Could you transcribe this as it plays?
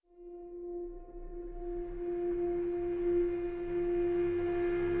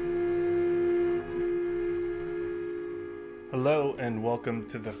Hello and welcome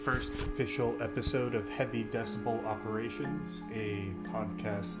to the first official episode of Heavy Decibel Operations, a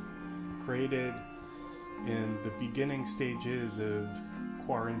podcast created in the beginning stages of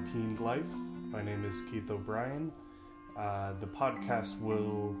quarantined life. My name is Keith O'Brien. The podcast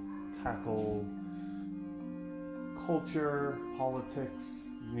will tackle culture, politics,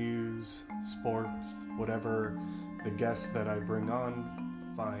 news, sports, whatever the guests that I bring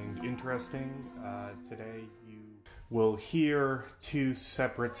on find interesting. Today you will hear two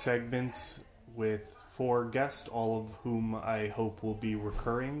separate segments with four guests, all of whom I hope will be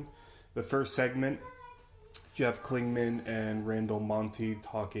recurring. The first segment, Jeff Klingman and Randall Monty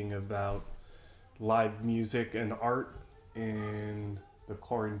talking about live music and art in the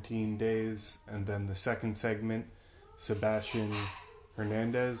quarantine days. And then the second segment, Sebastian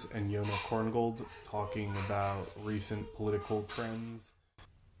Hernandez and Yona Korngold talking about recent political trends.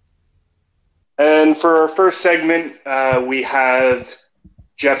 And for our first segment, we have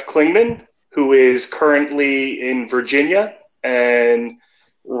Jeff Klingman, who is currently in Virginia, and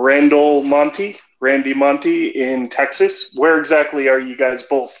Randy Monty in Texas. Where exactly are you guys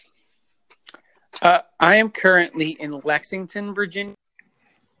both? I am currently in Lexington, Virginia.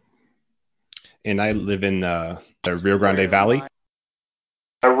 And I live in the Rio Grande Valley.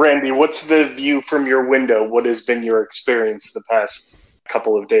 Randy, what's the view from your window? What has been your experience the past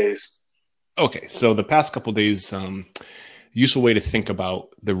couple of days? Okay, so the past couple of days, useful way to think about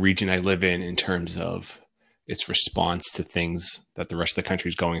the region I live in terms of its response to things that the rest of the country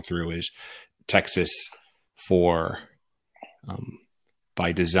is going through is Texas by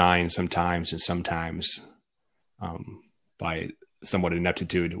design sometimes, and sometimes by somewhat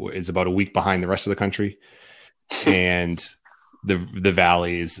ineptitude, is about a week behind the rest of the country. And the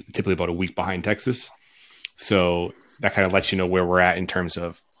Valley is typically about a week behind Texas. So that kind of lets you know where we're at in terms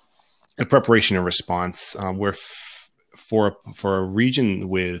of a preparation and response. We're for a region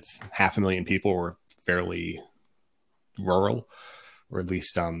with 500,000 people, we're fairly rural, or at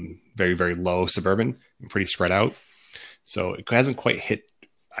least very, very low suburban and pretty spread out. So it hasn't quite hit,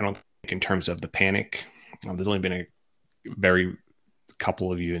 I don't think, in terms of the panic. There's only been a very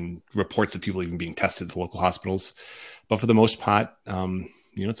couple of even reports of people even being tested at the local hospitals. But for the most part,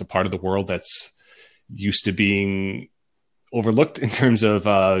 it's a part of the world that's used to being overlooked in terms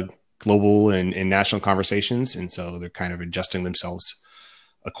of global and national conversations. And so they're kind of adjusting themselves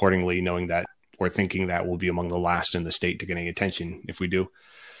accordingly, knowing that we're thinking that we'll be among the last in the state to get any attention if we do.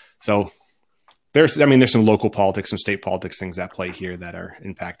 So there's some local politics, some state politics things at play here that are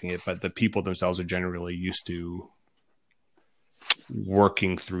impacting it, but the people themselves are generally used to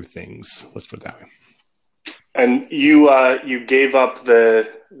working through things. Let's put it that way. And you gave up the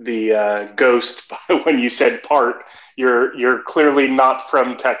ghost when you said part. You're clearly not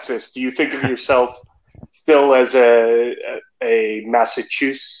from Texas. Do you think of yourself still as a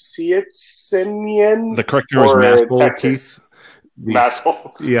Massachusettsian? The correct term is Masshole, Keith.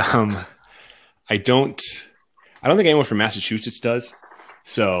 Masshole. Yeah. I don't think anyone from Massachusetts does.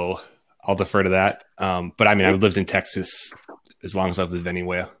 So I'll defer to that. But I mean, I've lived in Texas as long as I've lived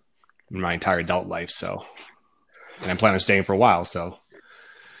anywhere in my entire adult life. So, and I'm planning on staying for a while. So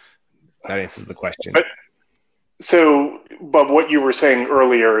that answers the question. But what you were saying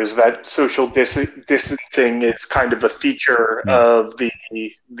earlier is that social distancing is kind of a feature of the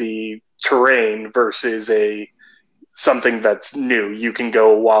terrain versus something that's new. You can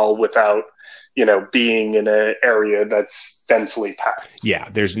go a while without, being in an area that's densely packed. Yeah,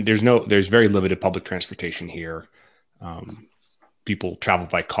 there's very limited public transportation here. People travel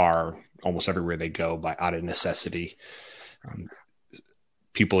by car almost everywhere they go out of necessity.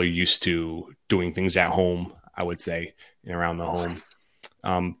 People are used to doing things at home, I would say, and around the home.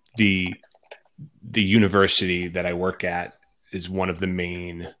 The university that I work at is one of the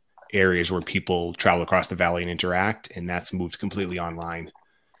main areas where people travel across the valley and interact, and that's moved completely online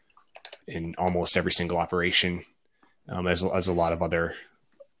in almost every single operation, as a lot of other,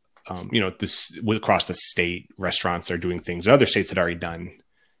 across the state, restaurants are doing things other states had already done,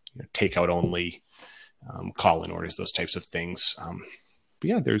 takeout only, call-in orders, those types of things. But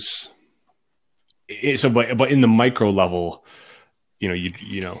yeah, but in the micro level,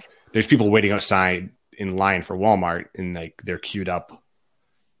 there's people waiting outside in line for Walmart, and they're queued up,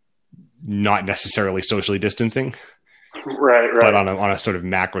 not necessarily socially distancing, right. But on a sort of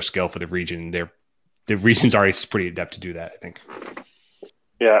macro scale for the region, the region's already pretty adept to do that, I think.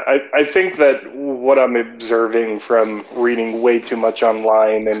 Yeah, I think that what I'm observing from reading way too much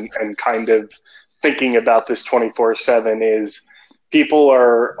online and kind of thinking about this 24/7 is people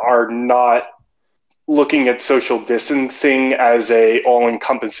are not looking at social distancing as a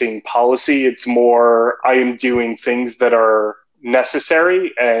all-encompassing policy. It's more I am doing things that are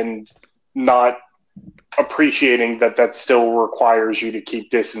necessary and not appreciating that that still requires you to keep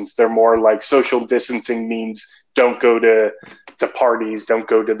distance. They're more like social distancing means don't go to parties, don't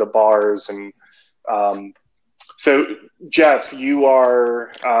go to the bars. And so, Jeff, you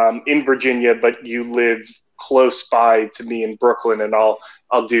are in Virginia, but you live close by to me in Brooklyn, and I'll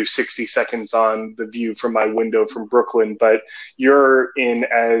do 60 seconds on the view from my window from Brooklyn. But you're in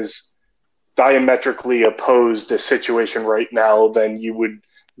as diametrically opposed a situation right now than you would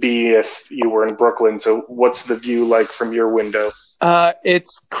be if you were in Brooklyn. So what's the view like from your window?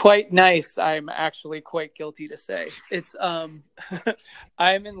 It's quite nice. I'm actually quite guilty to say. It's I'm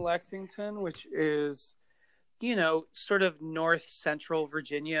in Lexington, which is, sort of north central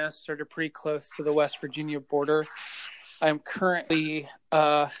Virginia, sort of pretty close to the West Virginia border. I'm currently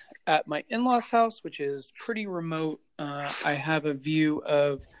at my in-laws' house, which is pretty remote. I have a view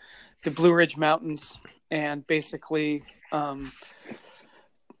of the Blue Ridge Mountains, and basically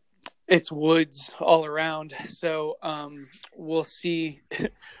it's woods all around. So we'll see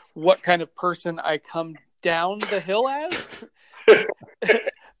what kind of person I come down the hill as.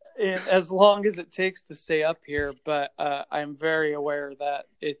 And as long as it takes to stay up here, but I'm very aware that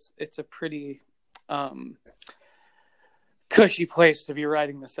it's a pretty cushy place to be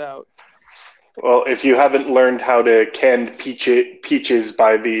riding this out. Well, if you haven't learned how to can peaches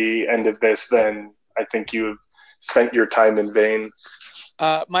by the end of this, then I think you have spent your time in vain.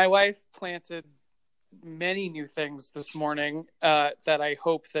 My wife planted many new things this morning that I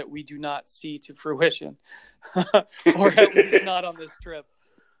hope that we do not see to fruition, or at least not on this trip.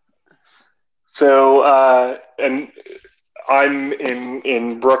 So, and I'm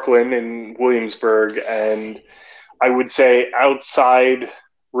in Brooklyn, in Williamsburg, and I would say outside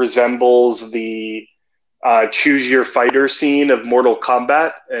resembles the choose your fighter scene of Mortal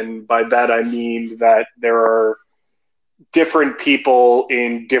Kombat. And by that, I mean that there are different people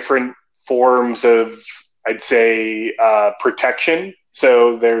in different forms of, I'd say, protection.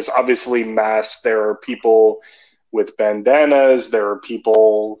 So there's obviously masks. There are people with bandanas. There are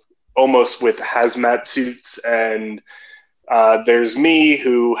people almost with hazmat suits, and there's me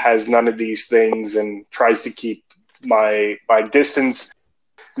who has none of these things and tries to keep my distance.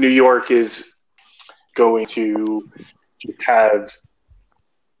 New York is going to have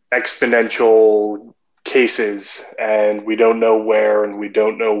exponential cases, and we don't know where and we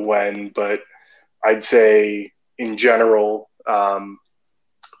don't know when, but I'd say in general,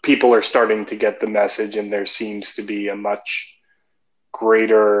 people are starting to get the message, and there seems to be a much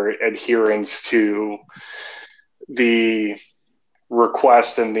greater adherence to the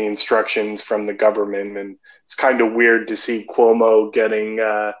request and the instructions from the government. And it's kind of weird to see Cuomo getting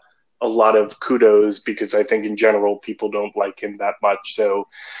a lot of kudos, because I think in general people don't like him that much. So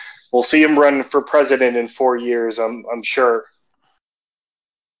we'll see him run for president in 4 years, I'm sure.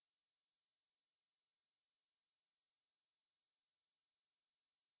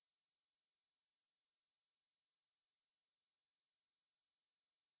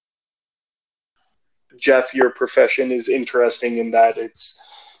 Jeff, your profession is interesting in that it's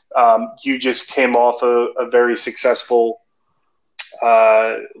you just came off a very successful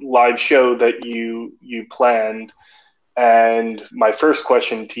live show that you planned, and my first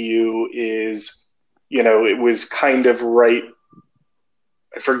question to you is, it was kind of right.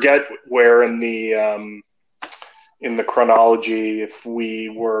 I forget where in the chronology, if we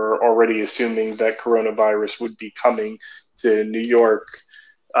were already assuming that coronavirus would be coming to New York.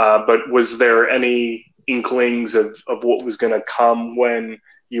 But was there any inklings of what was going to come when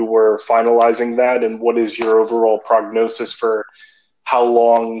you were finalizing that? And what is your overall prognosis for how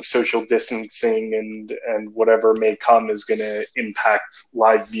long social distancing and whatever may come is going to impact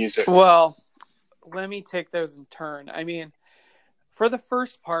live music? Well, let me take those in turn. I mean, for the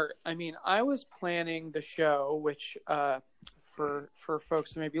first part, I was planning the show, which for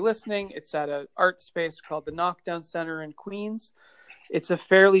folks who may be listening, it's at an art space called the Knockdown Center in Queens. It's a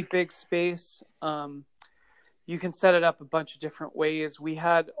fairly big space. You can set it up a bunch of different ways. We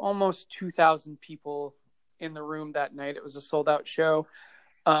had almost 2,000 people in the room that night. It was a sold-out show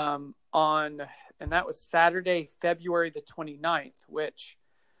and that was Saturday, February the 29th, which,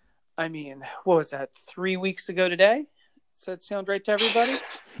 what was that, 3 weeks ago today? Does that sound right to everybody?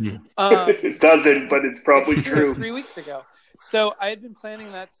 It doesn't, but it's probably true. 3 weeks ago. So I had been planning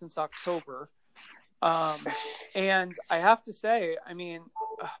that since October. And I have to say,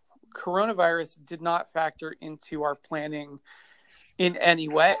 coronavirus did not factor into our planning in any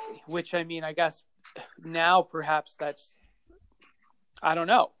way, which, I guess now perhaps that's I don't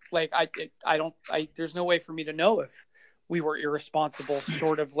know. Like, there's no way for me to know if we were irresponsible,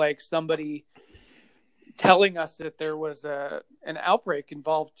 short of like somebody telling us that there was an outbreak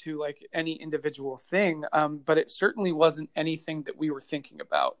involved to like any individual thing. But it certainly wasn't anything that we were thinking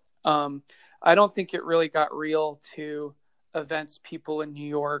about. I don't think it really got real to events people in New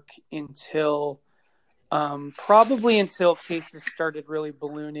York until probably until cases started really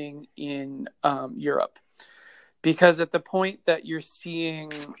ballooning in Europe. Because at the point that you're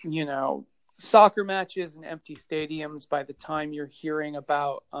seeing, you know, soccer matches and empty stadiums, by the time you're hearing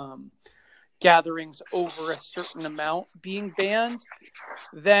about gatherings over a certain amount being banned,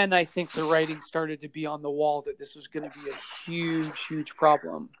 then I think the writing started to be on the wall that this was going to be a huge, huge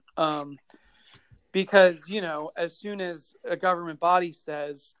problem. Because, you know, as soon as a government body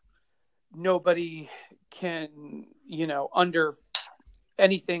says nobody can, you know,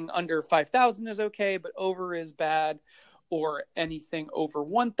 anything under 5,000 is okay, but over is bad, or anything over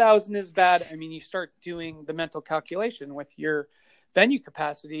 1,000 is bad. I mean, you start doing the mental calculation with your venue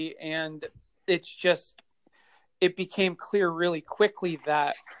capacity, and it became clear really quickly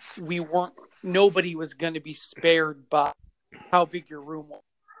that nobody was going to be spared by how big your room was.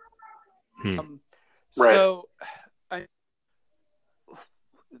 Right. So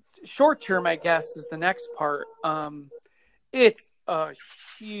short term, I guess, is the next part. It's a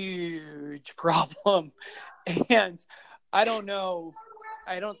huge problem, and I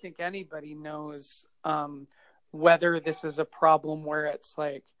don't think anybody knows whether this is a problem where it's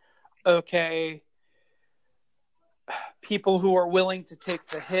like, okay, people who are willing to take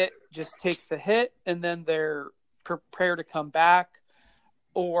the hit just take the hit and then they're prepared to come back,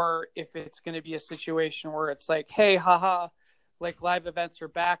 or if it's going to be a situation where it's like, hey, haha, like live events are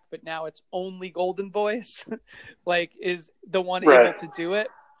back, but now it's only Golden Voice, like is the one able to do it.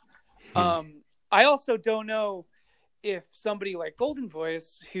 I also don't know if somebody like Golden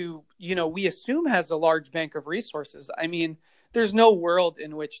Voice, who, you know, we assume has a large bank of resources. I mean, there's no world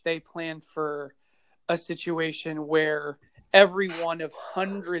in which they planned for a situation where every one of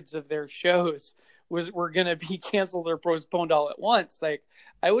hundreds of their shows were going to be canceled or postponed all at once. Like,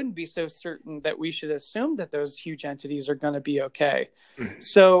 I wouldn't be so certain that we should assume that those huge entities are going to be okay.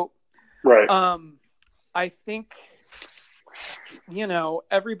 So, I think, you know,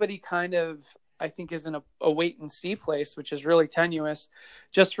 everybody kind of, I think, is in a wait and see place, which is really tenuous.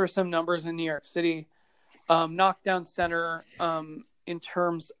 Just for some numbers in New York City, Knockdown Center, in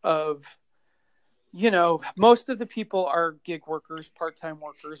terms of, you know, most of the people are gig workers, part-time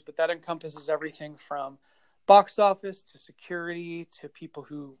workers, but that encompasses everything from box office to security to people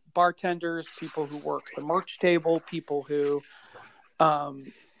who bartenders, people who work the merch table, people who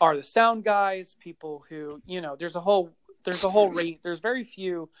are the sound guys, people who, you know, there's a whole range. There's very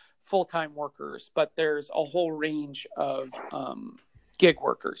few full-time workers, but there's a whole range of gig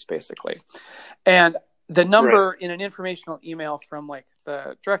workers, basically. And the number in an informational email from like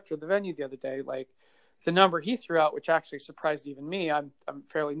the director of the venue the other day, like the number he threw out, which actually surprised even me, I'm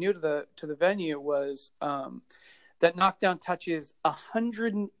fairly new to the venue, was that Knockdown touches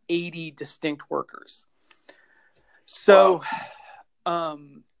 180 distinct workers. So,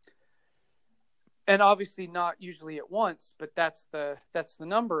 and obviously not usually at once, but that's the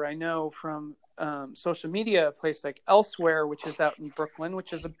number. I know from social media, a place like Elsewhere, which is out in Brooklyn,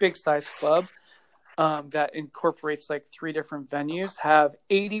 which is a big size club that incorporates like 3 different venues, have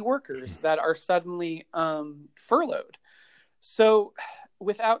 80 workers that are suddenly furloughed. So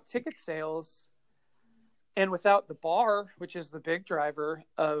without ticket sales and without the bar, which is the big driver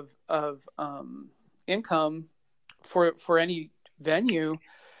of income for any venue,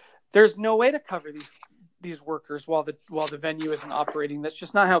 there's no way to cover these workers while the venue isn't operating. That's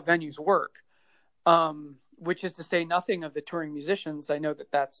just not how venues work. Which is to say nothing of the touring musicians. I know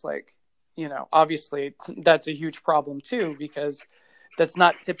that's like, you know, obviously that's a huge problem too, because that's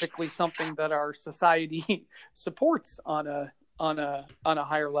not typically something that our society supports on a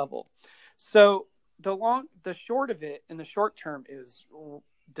higher level. So the short of it in the short term is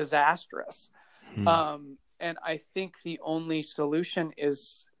disastrous. And I think the only solution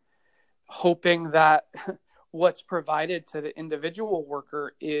is hoping that what's provided to the individual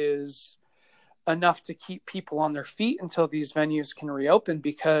worker is enough to keep people on their feet until these venues can reopen,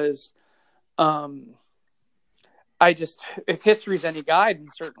 because if history's any guide, and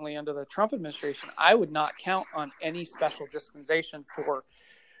certainly under the Trump administration, I would not count on any special dispensation for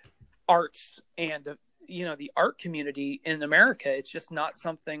arts and, you know, the art community in America. It's just not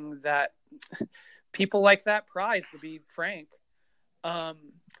something that people like that prize, to be frank. But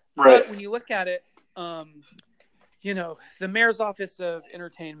when you look at it, the Mayor's Office of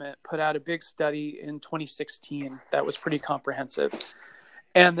Entertainment put out a big study in 2016 that was pretty comprehensive.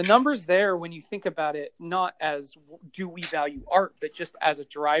 And the numbers there, when you think about it, not as do we value art, but just as a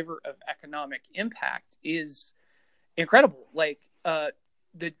driver of economic impact, is incredible. Like the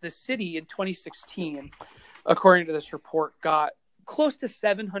city in 2016, according to this report, got close to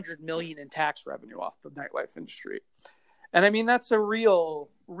 $700 million in tax revenue off the nightlife industry. And I mean, that's a real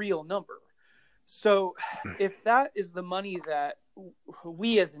number. So if that is the money that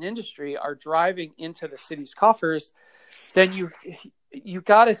we as an industry are driving into the city's coffers, then you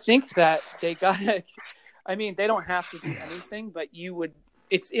got to think that they got to, I mean, they don't have to do anything, but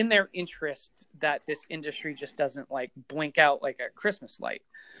it's in their interest that this industry just doesn't like blink out like a Christmas light.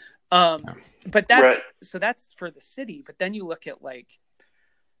 But that's for the city. But then you look at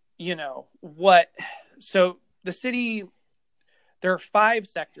so the city, there are 5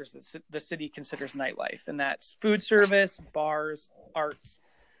 sectors that the city considers nightlife, and that's food service, bars, arts,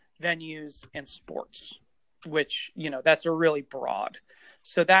 venues, and sports, which, that's a really broad.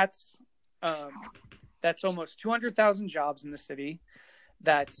 So that's almost 200,000 jobs in the city.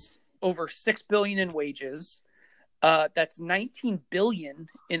 That's over $6 billion in wages. That's $19 billion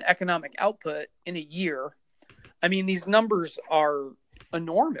in economic output in a year. I mean, these numbers are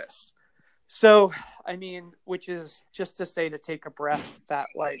enormous. So, I mean, which is just to say, to take a breath, that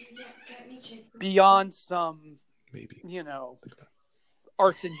beyond some,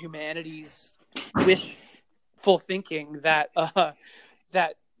 arts and humanities wishful thinking that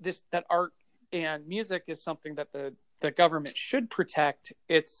that art and music is something that the government should protect.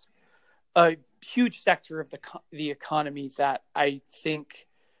 It's a huge sector of the economy that I think,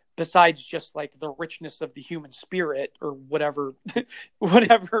 besides just the richness of the human spirit or whatever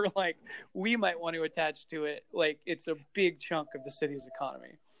we might want to attach to it, it's a big chunk of the city's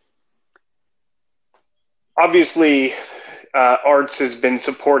economy. Obviously, arts has been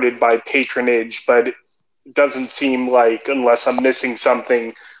supported by patronage, but it doesn't seem like, unless I'm missing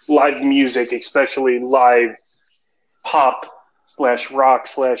something, live music, especially live pop /rock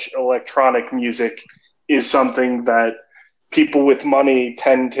 /electronic music, is something that people with money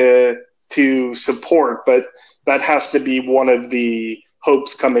tend to support. But that has to be one of the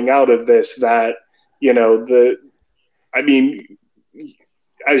hopes coming out of this, that,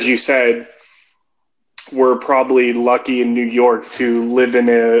 as you said, we're probably lucky in New York to live in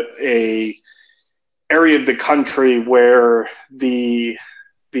a area of the country where the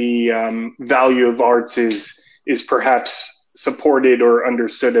value of arts is perhaps supported or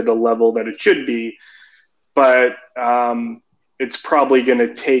understood at a level that it should be. But it's probably going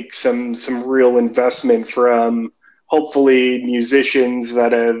to take some real investment from, hopefully, musicians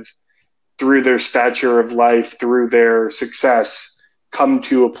that have, through their stature of life, through their success, come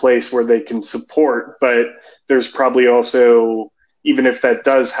to a place where they can support. But there's probably also, even if that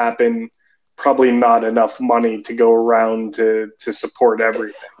does happen, probably not enough money to go around to support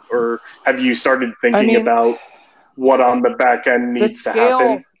everything. Or have you started thinking about what on the back end needs to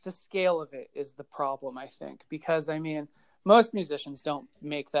happen? The scale of it is the problem, I think, because most musicians don't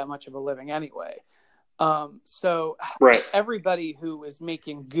make that much of a living anyway. So right. Everybody who is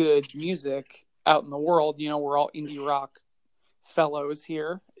making good music out in the world, we're all indie rock fellows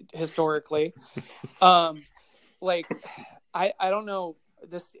here historically. I don't know,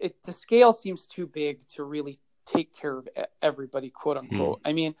 the scale seems too big to really take care of everybody, quote unquote.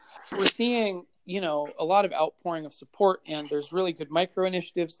 I mean, we're seeing a lot of outpouring of support, and there's really good micro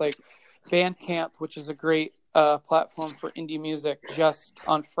initiatives like Bandcamp, which is a great platform for indie music. Just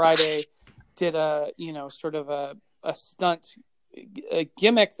on Friday did a stunt, a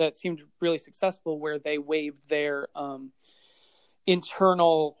gimmick that seemed really successful, where they waived their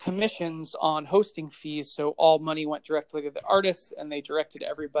internal commissions on hosting fees, so all money went directly to the artists, and they directed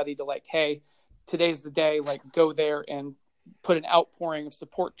everybody to hey, today's the day, go there and put an outpouring of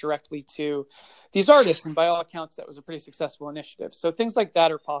support directly to these artists. And by all accounts, that was a pretty successful initiative. So things like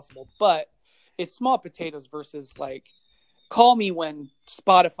that are possible, but it's small potatoes versus call me when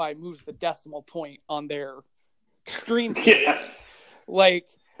Spotify moves the decimal point on their stream. Yeah.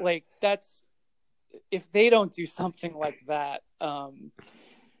 That's, if they don't do something like that,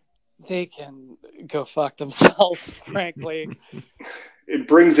 they can go fuck themselves, frankly. It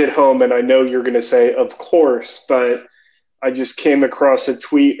brings it home, and I know you're going to say, of course, but I just came across a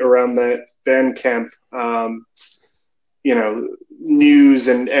tweet around that Bandcamp, news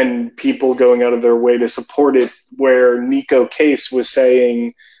and people going out of their way to support it, where Nico Case was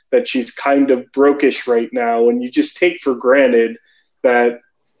saying that she's kind of brokish right now, and you just take for granted that,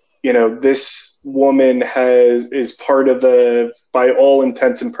 this woman is part of the, by all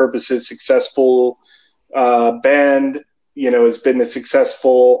intents and purposes, successful band, has been a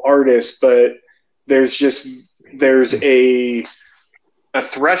successful artist, but there's a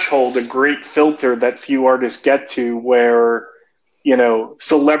threshold, a great filter that few artists get to where,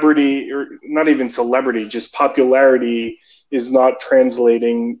 celebrity, or not even celebrity, just popularity is not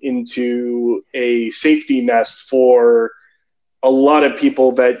translating into a safety nest for a lot of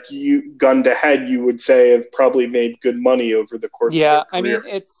people that you, gun to head, you would say have probably made good money over the course of their career. I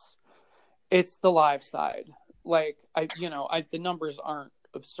mean, it's the live side. Like, the numbers aren't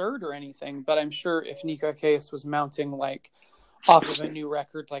absurd or anything, but I'm sure if Nika Case was mounting like off of a new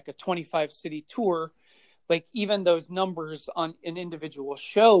record, like a 25 city tour, like even those numbers on an individual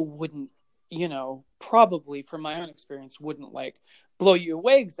show wouldn't, probably from my own experience, wouldn't like blow you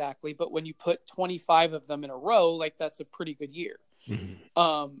away exactly. But when you put 25 of them in a row, like that's a pretty good year.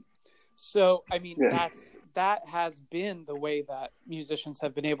 Mm-hmm. So, I mean, that has been the way that musicians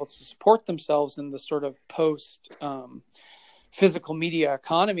have been able to support themselves in the sort of post physical media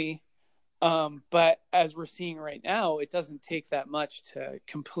economy. But as we're seeing right now, it doesn't take that much to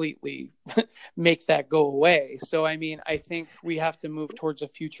completely make that go away. So, I mean, I think we have to move towards a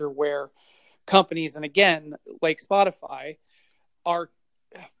future where companies, and again, like Spotify, are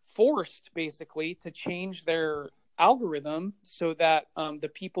forced basically to change their algorithm so that the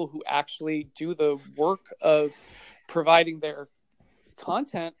people who actually do the work of providing their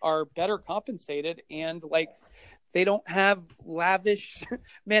content are better compensated, and like they don't have lavish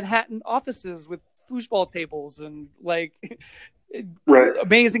Manhattan offices with foosball tables and like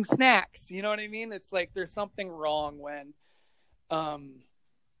amazing snacks. You know what I mean? It's like there's something wrong when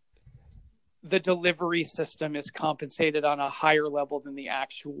the delivery system is compensated on a higher level than the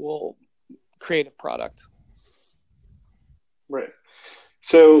actual creative product. Right.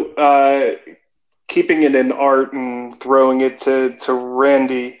 So keeping it in art and throwing it to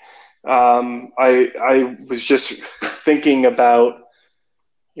Randy, I was just thinking about,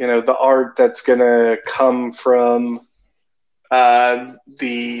 the art that's going to come from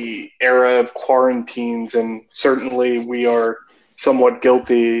the era of quarantines, and certainly we are somewhat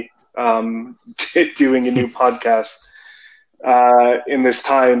guilty doing a new podcast in this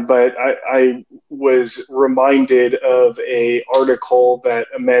time, but I was reminded of a article that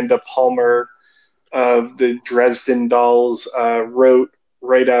Amanda Palmer of the Dresden Dolls wrote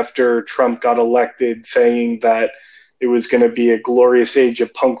right after Trump got elected, saying that it was going to be a glorious age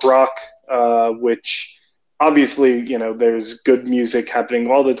of punk rock, which obviously, there's good music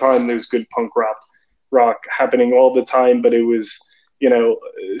happening all the time. There's good punk rock happening all the time, but it was,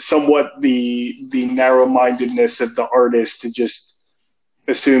 somewhat the narrow-mindedness of the artist to just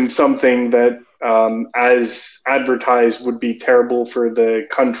assume something that, as advertised, would be terrible for the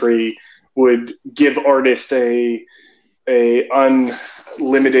country would give artists a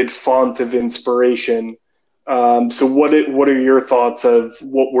unlimited font of inspiration. So what are your thoughts of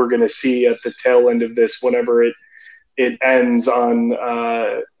what we're going to see at the tail end of this, whenever it ends, on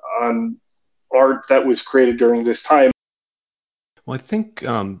art that was created during this time? Well, I think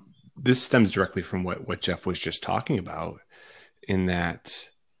this stems directly from what Jeff was just talking about, in that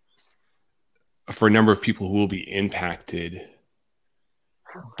for a number of people who will be impacted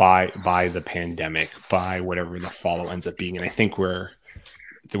by the pandemic, by whatever the follow ends up being. And I think we're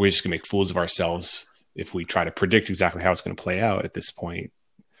just going to make fools of ourselves if we try to predict exactly how it's going to play out at this point.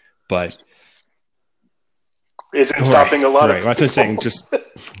 But isn't stopping a lot of people. That's what I'm saying, just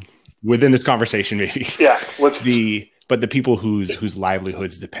within this conversation, maybe. Yeah. But the people whose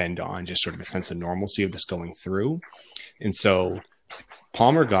livelihoods depend on just sort of a sense of normalcy of this going through. And so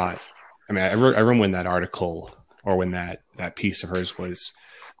Palmer I remember when that article, or when that piece of hers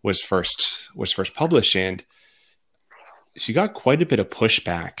was first published, and she got quite a bit of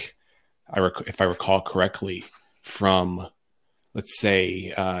pushback, if I recall correctly, from, let's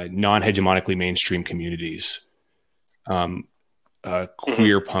say, non-hegemonically mainstream communities,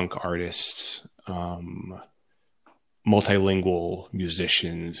 queer punk artists, multilingual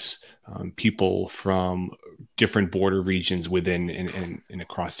musicians, people from different border regions within and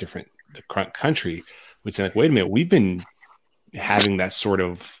across the country would say, like, wait a minute, we've been having that sort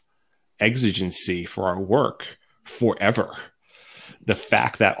of exigency for our work forever. The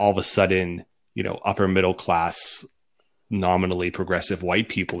fact that all of a sudden, upper middle class, nominally progressive white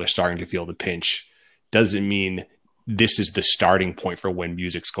people are starting to feel the pinch doesn't mean this is the starting point for when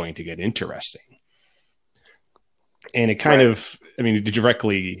music's going to get interesting. And it kind of,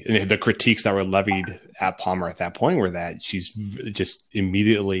 directly, the critiques that were levied at Palmer at that point were that she's just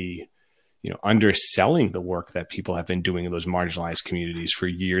immediately, underselling the work that people have been doing in those marginalized communities for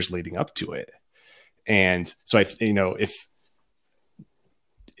years leading up to it. And so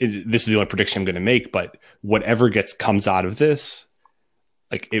this is the only prediction I'm going to make, but whatever comes out of this,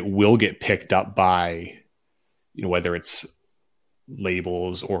 like it will get picked up by, whether it's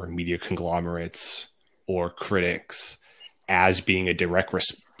labels or media conglomerates or critics as being a direct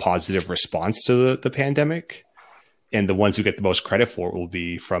positive response to the pandemic. And the ones who get the most credit for it will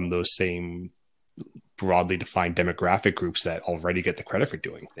be from those same broadly defined demographic groups that already get the credit for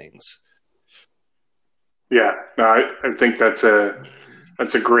doing things. Yeah, no, I think that's a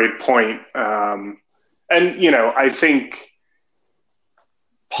great point. And, I think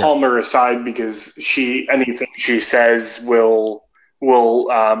Palmer aside, because anything she says will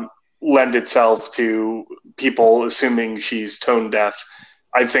lend itself to people assuming she's tone deaf.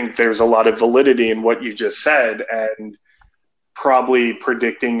 I think there's a lot of validity in what you just said, and probably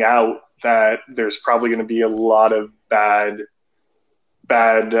predicting out that there's probably going to be a lot of bad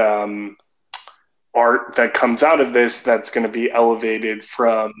art that comes out of this that's going to be elevated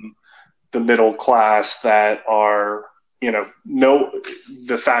from the middle class that are,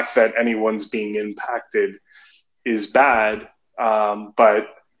 the fact that anyone's being impacted is bad. But,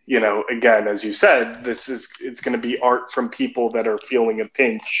 again, as you said, it's going to be art from people that are feeling a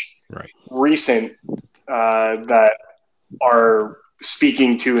pinch, right? Recent, that are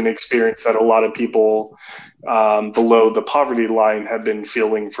speaking to an experience that a lot of people below the poverty line have been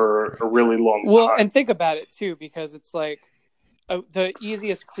feeling for a really long time. Well, and think about it too, because it's like the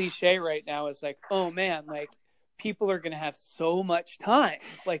easiest cliche right now is like, oh man, like people are going to have so much time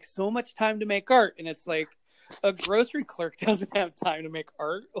to make art. And it's like a grocery clerk doesn't have time to make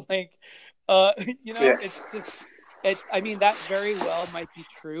art. Like, I mean, that very well might be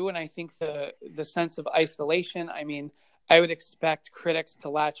true. And I think the sense of isolation, I mean, I would expect critics to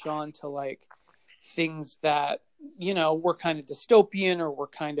latch on to like things that, were kind of dystopian or were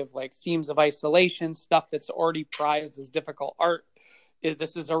kind of like themes of isolation, stuff that's already prized as difficult art.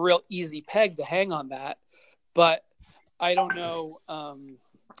 This is a real easy peg to hang on that. But I don't know.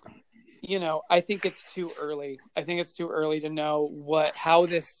 I think it's too early. I think it's too early to know how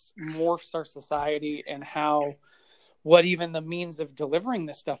this morphs our society and what even the means of delivering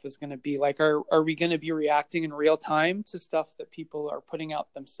this stuff is going to be. Like, are we going to be reacting in real time to stuff that people are putting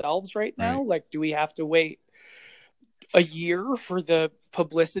out themselves right now? Right. Like, do we have to wait a year for the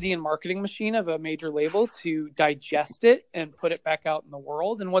publicity and marketing machine of a major label to digest it and put it back out in the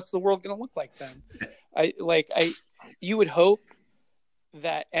world? And what's the world going to look like then? You would hope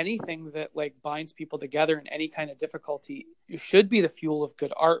that anything that like binds people together in any kind of difficulty should be the fuel of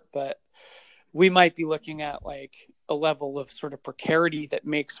good art, but we might be looking at like a level of sort of precarity that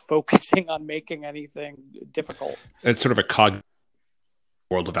makes focusing on making anything difficult. It's sort of a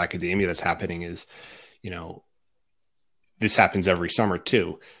world of academia that's happening is, this happens every summer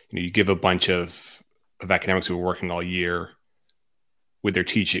too. You give a bunch of academics who are working all year with their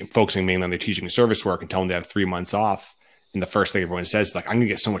teaching, focusing mainly on their teaching and service work, and tell them they have 3 months off. And the first thing everyone says is like, I'm going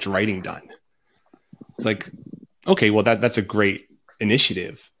to get so much writing done. It's like, okay, well that's a great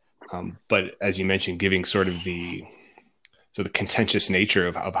initiative. But as you mentioned, giving sort of the contentious nature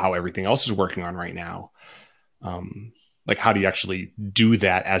of how everything else is working on right now. Like, how do you actually do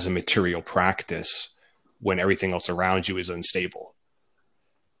that as a material practice when everything else around you is unstable?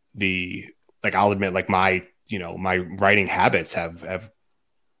 I'll admit, like my writing habits have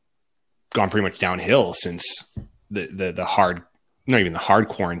gone pretty much downhill since the hard, not even the hard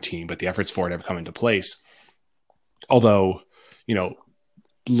quarantine, but the efforts for it have come into place. Although,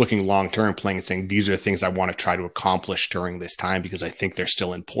 looking long-term, playing and saying, these are the things I want to try to accomplish during this time because I think they're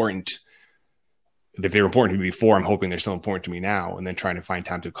still important. If they were important to me before, I'm hoping they're still important to me now, and then trying to find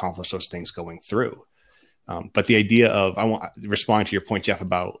time to accomplish those things going through. But the idea of, I want to respond to your point, Jeff,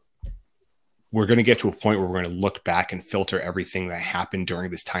 about we're going to get to a point where we're going to look back and filter everything that happened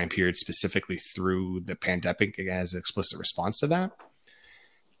during this time period, specifically through the pandemic, as an explicit response to that.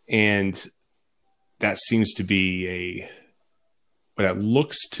 And that seems to be that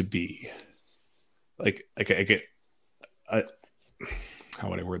looks to be how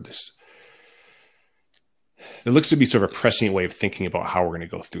would I word this? It looks to be sort of a prescient way of thinking about how we're going to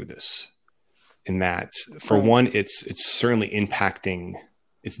go through this. In that, for one, it's certainly impacting.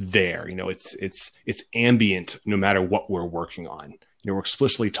 It's there, it's ambient no matter what we're working on. We're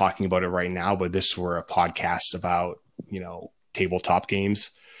explicitly talking about it right now, but this were a podcast about, tabletop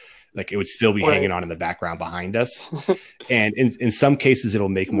games. Like, it would still be hanging on in the background behind us. And in some cases, it'll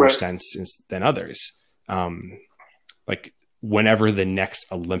make more sense than others. Like, whenever the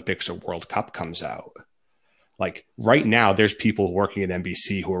next Olympics or World Cup comes out, like right now, there's people working at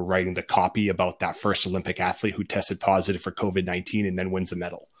NBC who are writing the copy about that first Olympic athlete who tested positive for COVID-19 and then wins a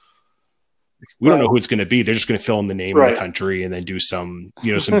medal. We don't know who it's going to be. They're just going to fill in the name of Right. the country and then do some,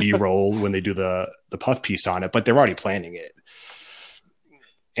 some B-roll when they do the puff piece on it, but they're already planning it.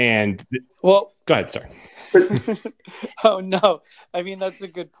 And Well, go ahead. Sorry. oh no. I mean, that's a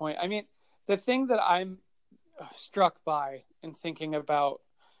good point. I mean, the thing that I'm struck by in thinking about,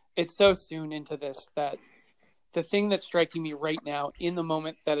 it's so soon into this, that the thing that's striking me right now in the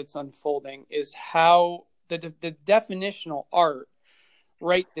moment that it's unfolding is how the definitional art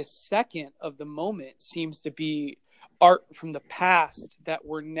right this second of the moment seems to be art from the past that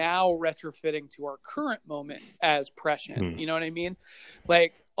we're now retrofitting to our current moment as prescient. You know what I mean?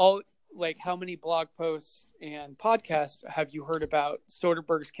 Like how many blog posts and podcasts have you heard about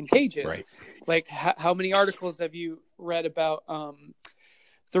Soderbergh's Contagion? Right. Like how many articles have you read about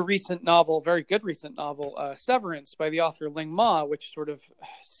the recent novel, very good recent novel, Severance by the author Ling Ma, which sort of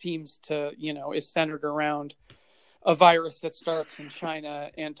seems to, is centered around a virus that starts in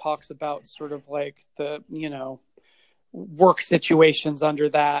China and talks about sort of like the, work situations under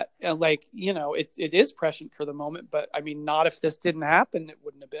that. And like, it is prescient for the moment, but I mean, not if this didn't happen, it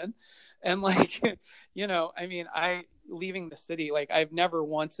wouldn't have been. And like, I mean, leaving the city, like I've never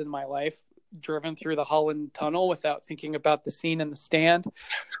once in my life driven through the Holland Tunnel without thinking about the scene in The Stand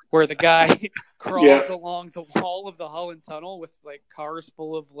where the guy crawls along the wall of the Holland Tunnel with like cars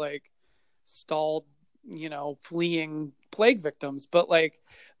full of like stalled, fleeing plague victims. But like,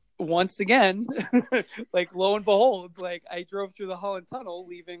 once again, like lo and behold, like I drove through the Holland Tunnel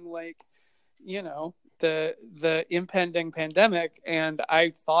leaving like, the impending pandemic, and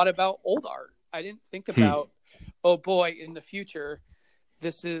I thought about old art. I didn't think about, oh boy, in the future,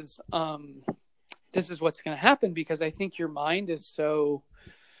 this is what's going to happen, because I think your mind is so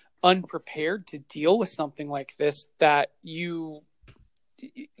unprepared to deal with something like this that a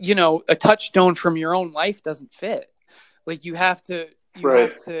touchstone from your own life doesn't fit. Like you have to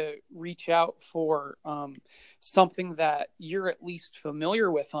reach out for something that you're at least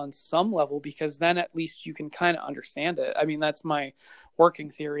familiar with on some level, because then at least you can kind of understand it. I mean, that's my working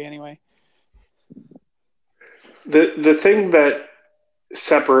theory anyway. The thing that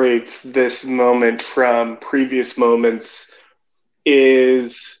separates this moment from previous moments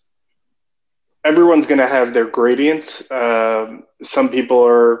is everyone's going to have their gradients. Some people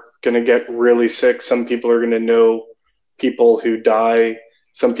are going to get really sick. Some people are going to know people who die.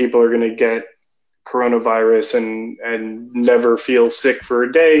 Some people are going to get coronavirus and never feel sick for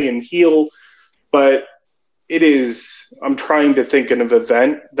a day and heal. But I'm trying to think of an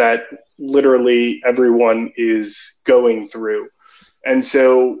event that literally everyone is going through. And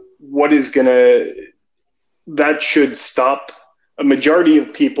so that should stop a majority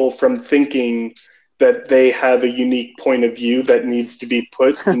of people from thinking that they have a unique point of view that needs to be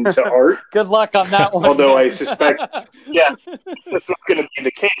put into art. Good luck on that one. Although I suspect, that's not going to be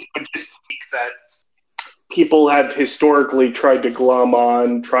the case, but just think that people have historically tried to glom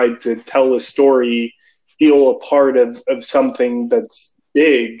on, tried to tell a story, feel a part of something that's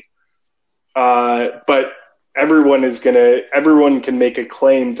big. But everyone can make a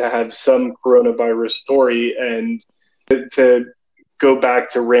claim to have some coronavirus story. And to go back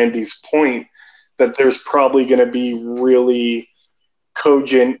to Randy's point, that there's probably going to be really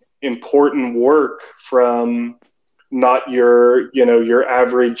cogent, important work from not your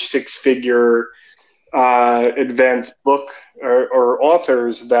average six-figure advanced book or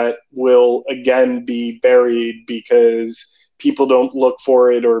authors that will again be buried because people don't look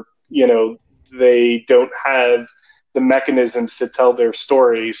for it, or they don't have the mechanisms to tell their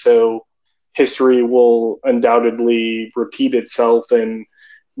story. So history will undoubtedly repeat itself, and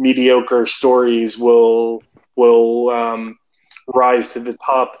mediocre stories will rise to the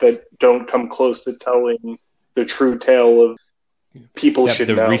top that don't come close to telling the true tale of people should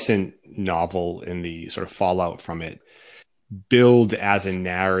know. The recent novel and the sort of fallout from it billed as a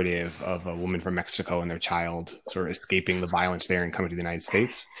narrative of a woman from Mexico and their child sort of escaping the violence there and coming to the United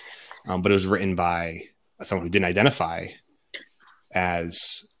States. But it was written by someone who didn't identify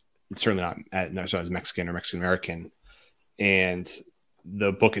as, certainly not as Mexican or Mexican American. And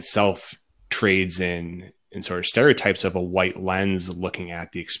the book itself trades in sort of stereotypes of a white lens looking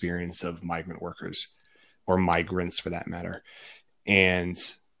at the experience of migrant workers, or migrants for that matter. And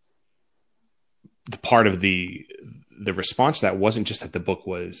the part of the response to that wasn't just that the book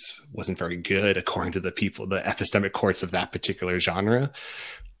wasn't very good according to the epistemic courts of that particular genre,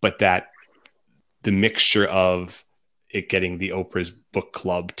 but that the mixture of it getting the Oprah's book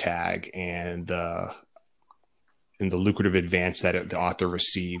club tag and the lucrative advance that the author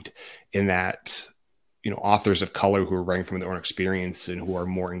received, in that authors of color who are writing from their own experience and who are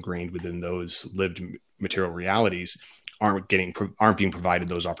more ingrained within those lived material realities aren't being provided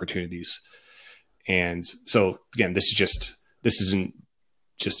those opportunities. And so again, this isn't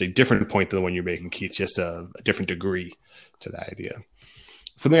just a different point than the one you're making, Keith, just a different degree to that idea.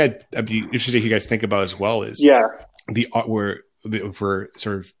 Something I'd be interested to hear you guys think about as well is the art where we're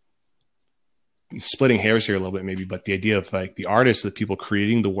sort of splitting hairs here a little bit maybe, but the idea of like the artists, the people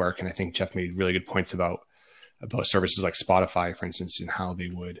creating the work. And I think Jeff made really good points about services like Spotify, for instance, and how they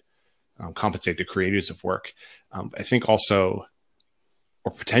would compensate the creators of work. I think also,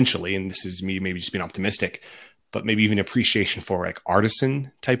 or potentially, and this is me maybe just being optimistic, but maybe even appreciation for like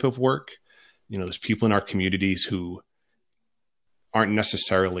artisan type of work. You know, there's people in our communities who aren't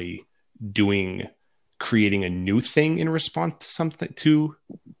necessarily creating a new thing in response to something, to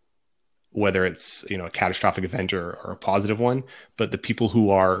whether it's, you know, a catastrophic event or a positive one, but the people who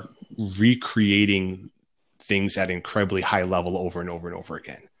are recreating things at an incredibly high level over and over and over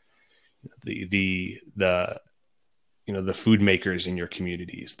again. The food makers in your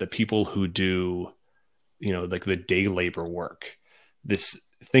communities, the people who do, you know, like the day labor work, this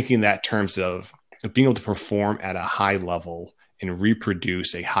thinking that terms of being able to perform at a high level and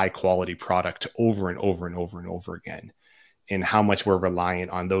reproduce a high quality product over and over and over and over again, and how much we're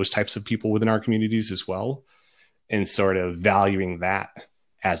reliant on those types of people within our communities as well. And sort of valuing that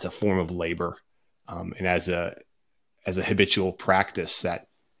as a form of labor, and as a habitual practice that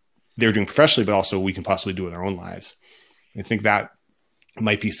they're doing professionally, but also we can possibly do in our own lives. I think that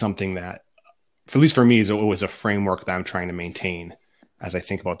might be something that, at least for me, is always a framework that I'm trying to maintain as I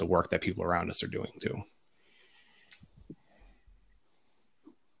think about the work that people around us are doing too.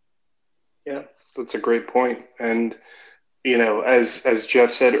 Yeah, that's a great point. And, you know, as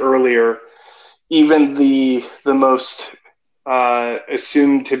Jeff said earlier, even the most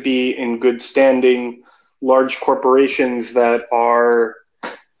assumed to be in good standing large corporations that are,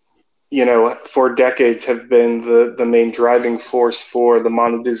 you know, for decades have been the main driving force for the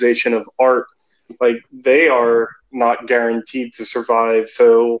monetization of art, like they are not guaranteed to survive.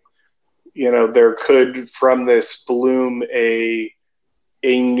 So, you know, there could from this bloom a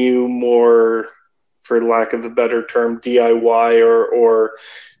new, more, for lack of a better term, DIY or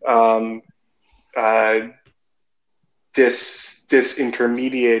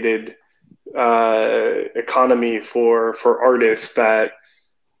disintermediated economy for artists that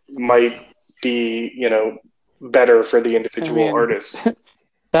might be, you know, better for the individual artists.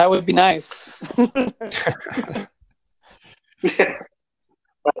 That would be nice. Yeah.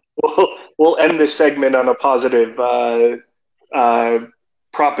 We'll end this segment on a positive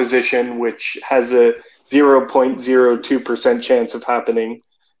proposition, which has a 0.02% chance of happening.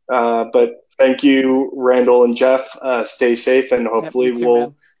 But thank you, Randall and Jeff. Stay safe, and hopefully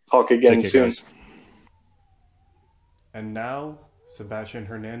we'll talk again soon. Guys. And now, Sebastian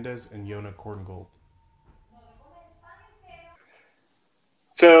Hernandez and Yona Korngold.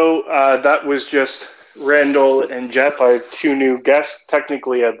 So that was just Randall and Jeff. I have two new guests.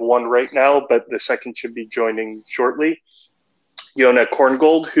 Technically, I have one right now, but the second should be joining shortly. Yona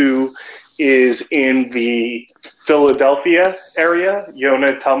Korngold, who is in the Philadelphia area.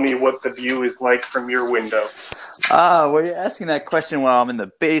 Yona, tell me what the view is like from your window. Well, you're asking that question while I'm in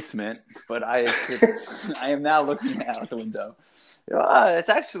the basement, but I am now looking out the window. It's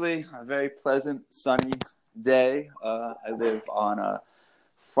actually a very pleasant, sunny day. I live on a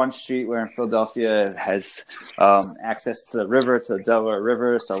front street where in Philadelphia it has access to the river, to the Delaware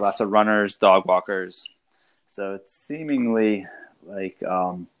River, so lots of runners, dog walkers. So it's seemingly like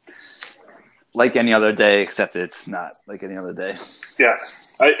any other day, except it's not like any other day. Yeah.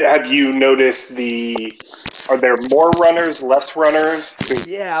 Have you noticed are there more runners, less runners?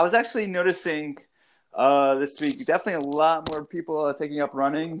 Yeah, I was actually noticing this week definitely a lot more people are taking up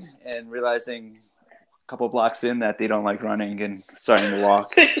running and realizing a couple blocks in that they don't like running and starting to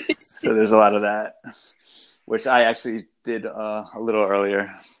walk. So there's a lot of that, which I actually did a little earlier,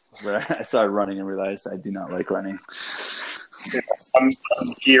 where I started running and realized I do not like running. Yeah, I'm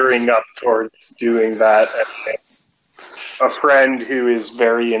gearing up towards doing that. A friend who is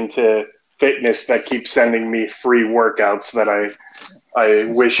very into fitness that keeps sending me free workouts that I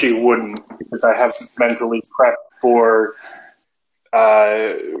wish he wouldn't, because I haven't mentally prepped for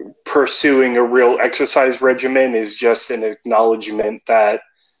pursuing a real exercise regimen, is just an acknowledgement that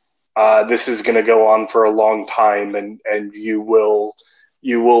this is going to go on for a long time, and you will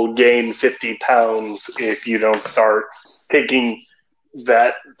gain 50 pounds if you don't start taking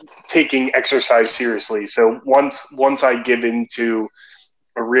exercise seriously. So once I get into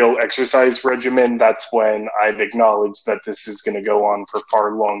a real exercise regimen, that's when I've acknowledged that this is going to go on for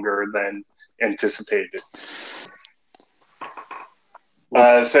far longer than anticipated.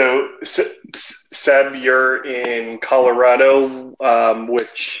 So Seb, you're in Colorado,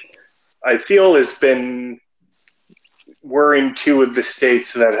 which I feel we're in two of the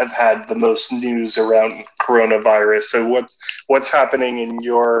states that have had the most news around coronavirus. So what's happening in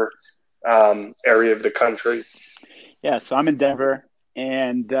your area of the country? Yeah, so I'm in Denver,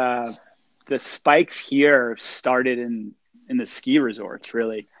 and the spikes here started in the ski resorts,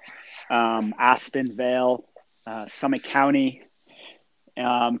 really. Aspen, Vail, Summit County,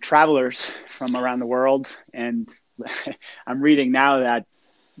 travelers from around the world. And I'm reading now that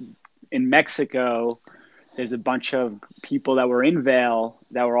in Mexico, there's a bunch of people that were in Vail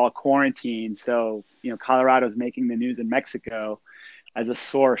that were all quarantined. So, Colorado's making the news in Mexico as a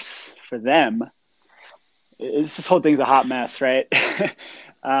source for them. This whole thing's a hot mess, right?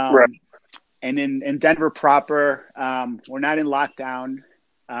 Right. And in Denver proper, we're not in lockdown.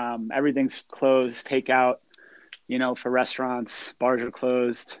 Everything's closed, takeout, for restaurants, bars are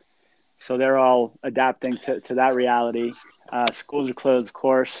closed. So they're all adapting to that reality. Schools are closed, of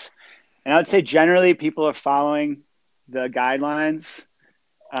course. And I would say generally people are following the guidelines.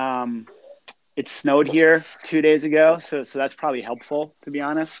 It snowed here 2 days ago, so that's probably helpful, to be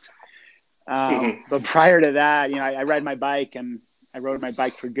honest. But prior to that, I ride my bike, and I rode my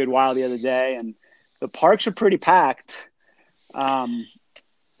bike for a good while the other day, and the parks are pretty packed,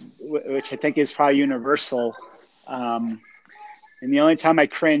 which I think is probably universal. And the only time I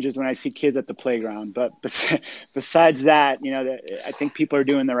cringe is when I see kids at the playground. But besides that, I think people are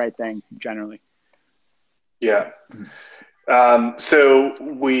doing the right thing generally. Yeah. So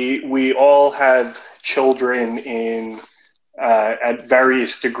we all have children in at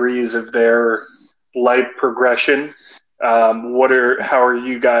various degrees of their life progression. How are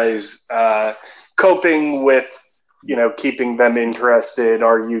you guys coping with keeping them interested?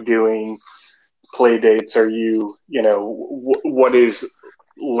 Are you doing play dates? Are you what is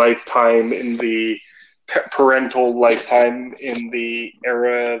lifetime in the parental lifetime in the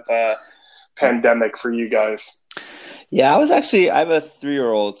era of pandemic for you guys? Yeah, I have a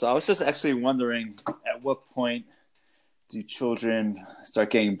 3-year-old, so I was just actually wondering at what point do children start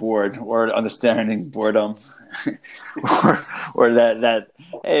getting bored or understanding boredom or that,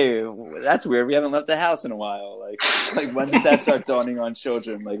 hey, that's weird, we haven't left the house in a while. Like when does that start dawning on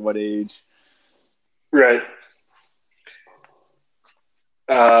children? Like what age? Right.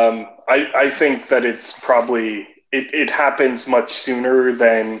 I think that it's probably it happens much sooner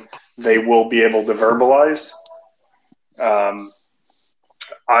than they will be able to verbalize.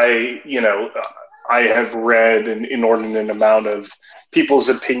 I have read an inordinate amount of people's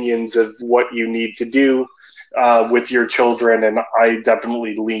opinions of what you need to do with your children, and I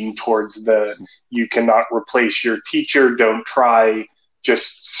definitely lean towards you cannot replace your teacher, don't try,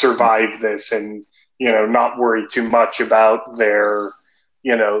 just survive this, and not worry too much about their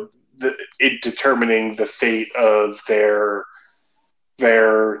determining the fate of their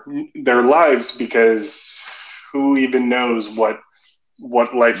lives, because who even knows what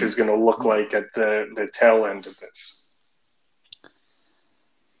life is going to look like at the tail end of this.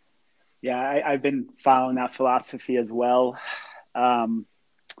 Yeah, I've been following that philosophy as well. I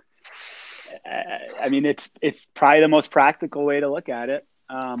mean, it's probably the most practical way to look at it,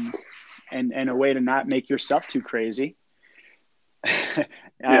 and a way to not make yourself too crazy.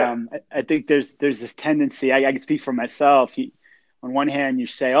 Yeah. I think there's this tendency. I can speak for myself. On one hand, you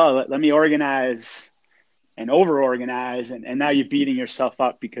say, "Oh, let me organize and over-organize," and now you're beating yourself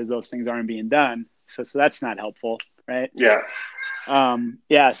up because those things aren't being done. So that's not helpful, right? Yeah.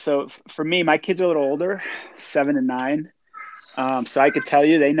 So for me, my kids are a little older, 7 and 9. So I could tell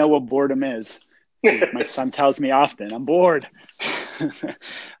you they know what boredom is. My son tells me often, I'm bored.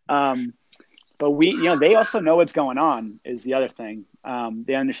 But they also know what's going on is the other thing.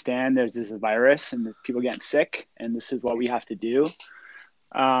 They understand there's this virus and there's people getting sick, and this is what we have to do.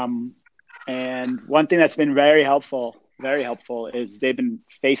 And one thing that's been very helpful is they've been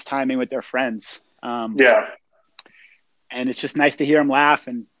FaceTiming with their friends. Yeah. And it's just nice to hear them laugh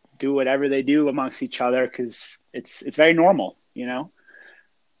and do whatever they do amongst each other, because it's very normal, Yeah.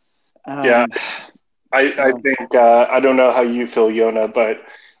 I think, I don't know how you feel, Yona, but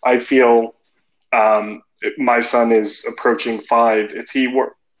I feel my son is approaching 5. If he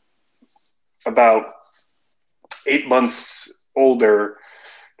were about 8 months older,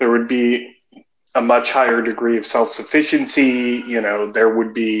 there would be a much higher degree of self-sufficiency. There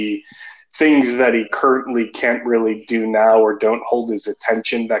would be things that he currently can't really do now or don't hold his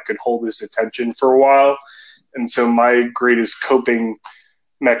attention that could hold his attention for a while. And so my greatest coping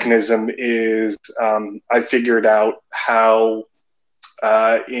mechanism is I figured out how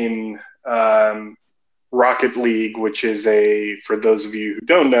in Rocket League, which is for those of you who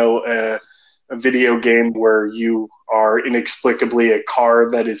don't know, a video game where you are inexplicably a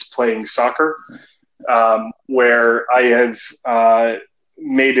car that is playing soccer, where I have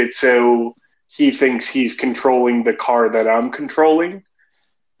made it so he thinks he's controlling the car that I'm controlling.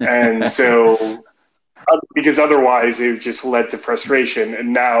 And so, because otherwise it just led to frustration.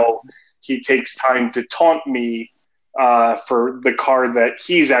 And now he takes time to taunt me for the car that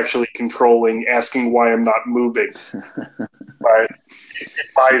he's actually controlling, asking why I'm not moving. But it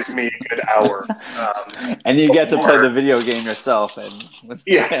buys me a good hour. And you get to play the video game yourself.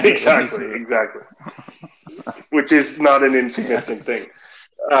 Yeah, exactly. Which is not an insignificant thing.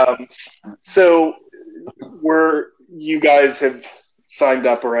 So you guys have signed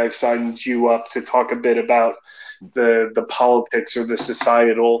up, or I've signed you up to talk a bit about the politics or the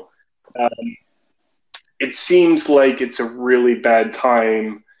societal. It seems like it's a really bad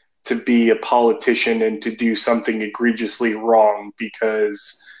time to be a politician and to do something egregiously wrong,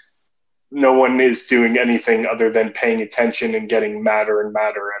 because no one is doing anything other than paying attention and getting madder and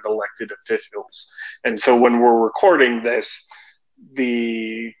madder at elected officials. And so when we're recording this,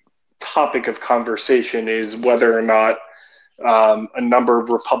 the topic of conversation is whether or not a number of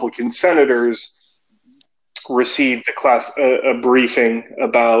Republican senators received a briefing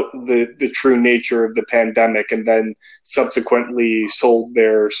about the true nature of the pandemic and then subsequently sold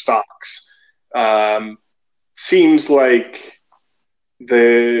their stocks. Seems like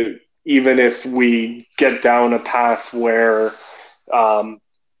even if we get down a path where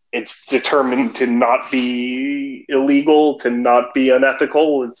it's determined to not be illegal, to not be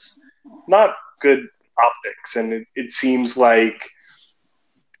unethical, it's not good optics. And it seems like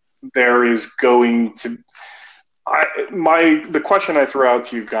there is going to... the question I throw out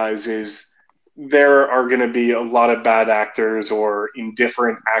to you guys is, there are going to be a lot of bad actors or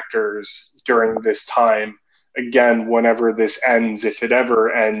indifferent actors during this time. Again, whenever this ends, if it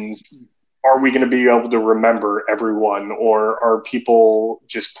ever ends, are we going to be able to remember everyone, or are people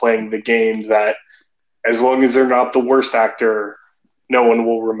just playing the game that as long as they're not the worst actor, no one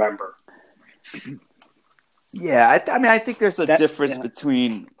will remember? Yeah, I think there's a difference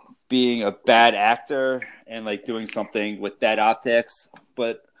between being a bad actor and like doing something with bad optics,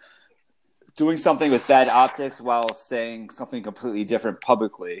 but doing something with bad optics while saying something completely different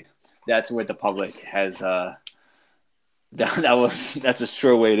publicly, that's where the public has that's a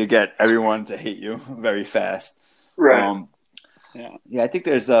sure way to get everyone to hate you very fast. Right. I think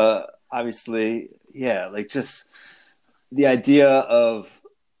there's obviously, like just the idea of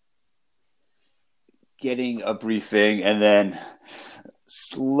getting a briefing and then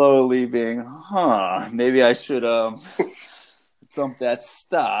slowly being, maybe I should dump that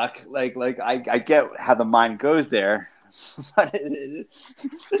stock. Like I get how the mind goes there, but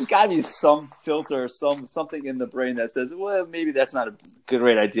there's got to be some filter, something in the brain that says, well, maybe that's not a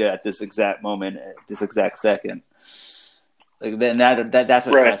great idea at this exact moment, at this exact second. Like then that's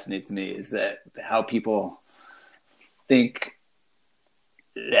what fascinates me, is that how people think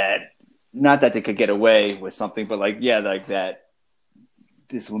that, not that they could get away with something, but like that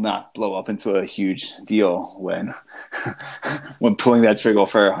this will not blow up into a huge deal when pulling that trigger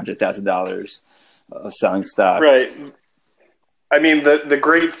for $100,000 of selling stock. Right. I mean, the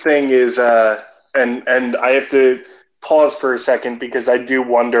great thing is, and I have to pause for a second because I do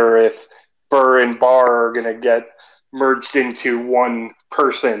wonder if Burr and Barr are going to get merged into one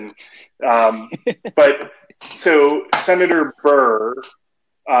person. But so Senator Burr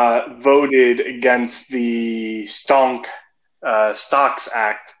voted against the Stocks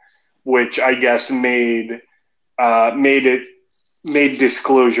Act, which I guess made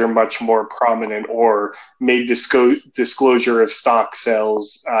disclosure much more prominent, or made disclosure of stock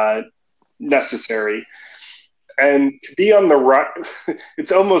sales necessary. And to be on the right,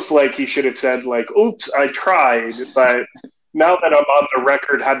 it's almost like he should have said, like, oops, I tried, but now that I'm on the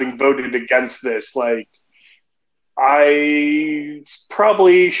record having voted against this, like, I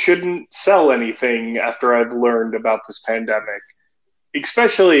probably shouldn't sell anything after I've learned about this pandemic.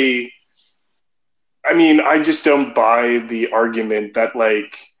 Especially, I mean, I just don't buy the argument that,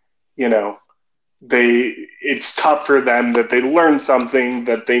 like, you know, it's tough for them that they learn something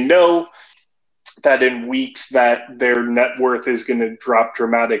that they know that in weeks that their net worth is going to drop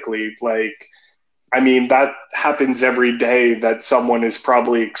dramatically. Like, I mean, that happens every day, that someone is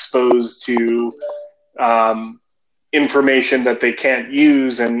probably exposed to information that they can't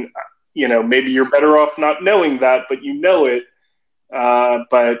use. And, you know, maybe you're better off not knowing that, but you know it.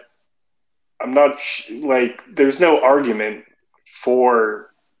 But I'm not there's no argument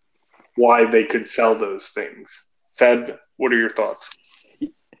for why they could sell those things. Seb, what are your thoughts?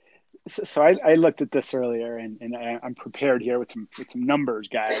 So I looked at this earlier, and I'm prepared here with some numbers,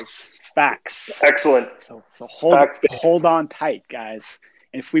 guys. Facts. Excellent. So hold on tight, guys.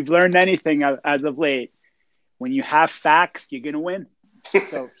 And if we've learned anything as of late, when you have facts, you're gonna win.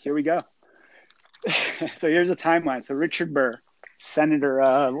 So here we go. So here's a timeline. So Richard Burr, Senator,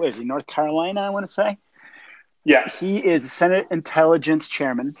 what is he, North Carolina, I want to say? Yeah. He is Senate Intelligence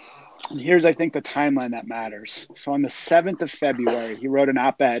Chairman. And here's, I think, the timeline that matters. So on the 7th of February, he wrote an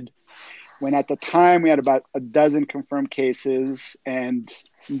op-ed when at the time we had about a dozen confirmed cases and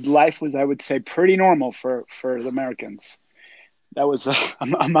life was, I would say, pretty normal for the Americans. That was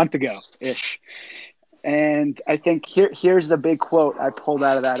a month ago-ish. And I think here's the big quote I pulled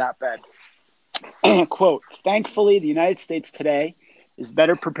out of that op-ed. Quote, "Thankfully, the United States today is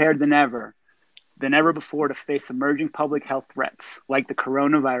better prepared than ever before to face emerging public health threats like the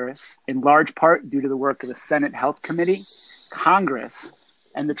coronavirus, in large part due to the work of the Senate Health Committee, Congress,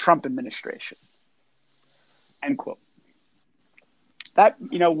 and the Trump administration." End quote. That,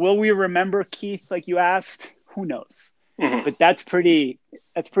 will we remember, Keith, like you asked? Who knows? Mm-hmm. But that's pretty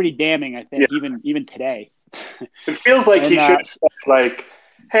damning, I think, even today. It feels like he should say, like,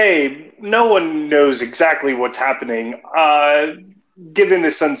 hey, no one knows exactly what's happening. Given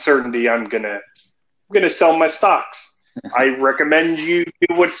this uncertainty, I'm gonna sell my stocks. I recommend you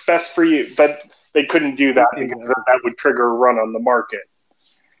do what's best for you. But they couldn't do that because that would trigger a run on the market.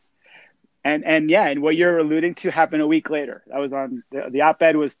 And what you're alluding to happened a week later. That was on the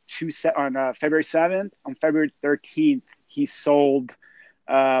op-ed was on February 7th. On February 13th, he sold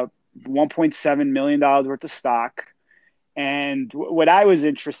 $1.7 million worth of stock. And what I was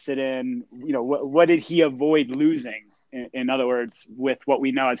interested in, what did he avoid losing? In other words, with what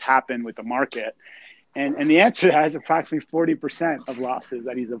we know has happened with the market. And the answer to that is approximately 40% of losses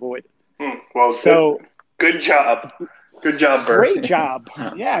that he's avoided. Well, so good job. Good job, Burr. Great job.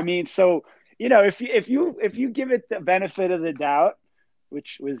 Yeah, I mean, so if you give it the benefit of the doubt,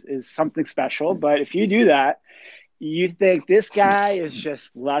 which is something special, but if you do that, you think this guy is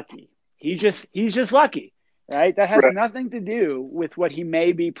just lucky. He's just lucky, right? That has nothing to do with what he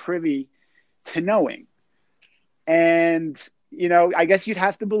may be privy to knowing. And I guess you'd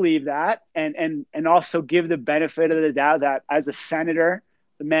have to believe that, and also give the benefit of the doubt that as a senator,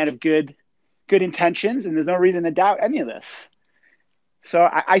 the man of good intentions, and there's no reason to doubt any of this. So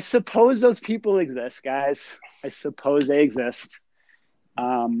I suppose those people exist, guys. I suppose they exist.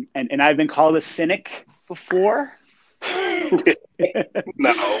 And I've been called a cynic before.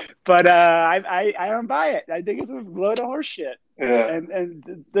 No. But I don't buy it. I think it's a load of horse shit. Yeah.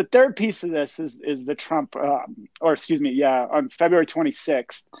 And the third piece of this is the Trump, on February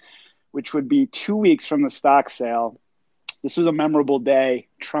 26th, which would be 2 weeks from the stock sale. This was a memorable day.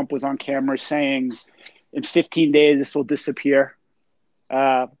 Trump was on camera saying, in 15 days, this will disappear.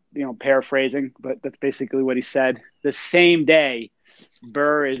 Paraphrasing, but that's basically what he said. The same day,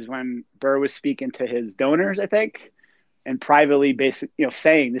 Burr was speaking to his donors, I think, and privately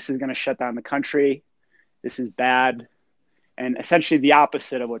saying this is going to shut down the country. This is bad. And essentially the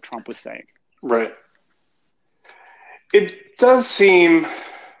opposite of what Trump was saying. Right. It does seem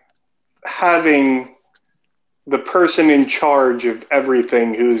having the person in charge of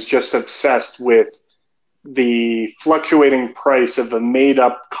everything who's just obsessed with the fluctuating price of a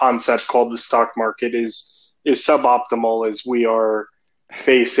made-up concept called the stock market is suboptimal as we are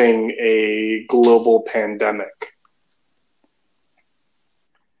facing a global pandemic.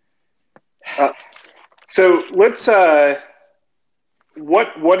 So let's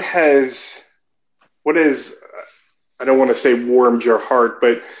what has I don't want to say warmed your heart,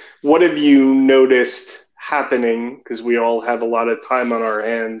 but what have you noticed happening, because we all have a lot of time on our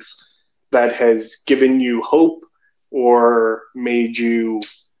hands, that has given you hope or made you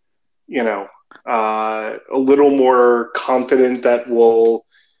a little more confident that we'll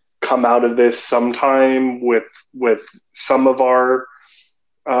come out of this sometime with some of our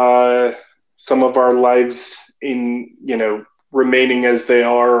lives in remaining as they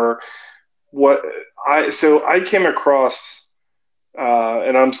are? So I came across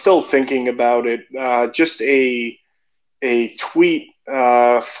and I'm still thinking about it, just a tweet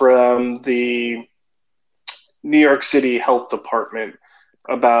from the New York City Health Department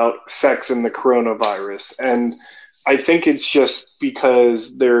about sex and the coronavirus. And I think it's just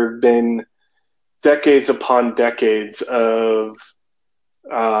because there have been decades upon decades of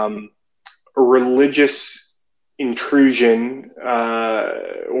religious intrusion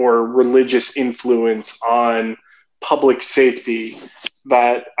or religious influence on public safety,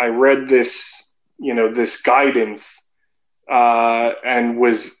 that I read this, this guidance and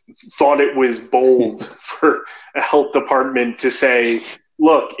thought it was bold for a health department to say,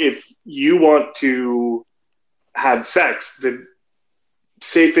 look, if you want to have sex, the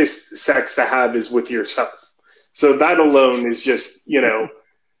safest sex to have is with yourself. So that alone is just,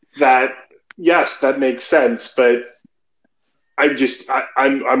 that, yes, that makes sense. But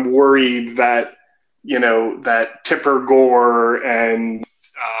I'm worried that, that Tipper Gore and,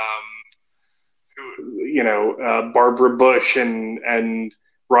 Barbara Bush and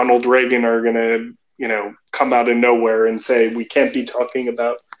Ronald Reagan are going to, come out of nowhere and say, we can't be talking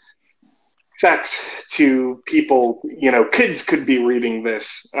about sex to people, kids could be reading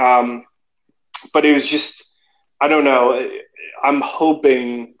this. But it was just, I don't know. I'm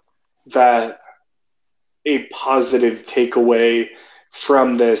hoping that a positive takeaway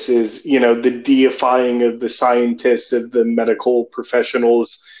from this is, the deifying of the scientists, of the medical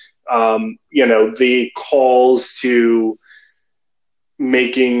professionals, the calls to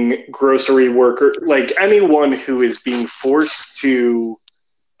making grocery worker, like anyone who is being forced to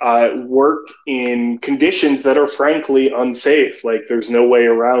work in conditions that are frankly unsafe. Like there's no way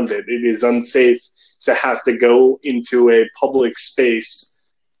around it. It is unsafe to have to go into a public space,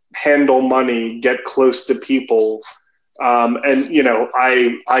 handle money, get close to people. And,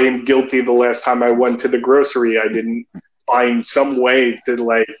 I am guilty. The last time I went to the grocery, I didn't find some way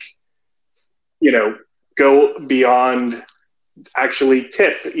to go beyond actually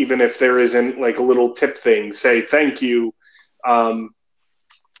tip, even if there isn't like a little tip thing, say thank you.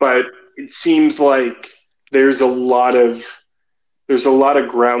 But it seems like there's a lot of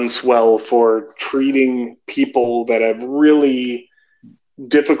groundswell for treating people that have really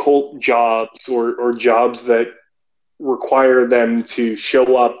difficult jobs or jobs that require them to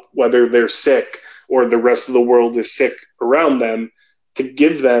show up whether they're sick or the rest of the world is sick around them, to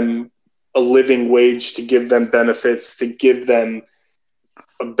give them a living wage, to give them benefits, to give them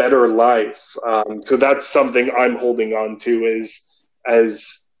a better life. So that's something I'm holding on to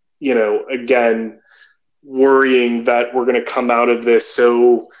as again, worrying that we're going to come out of this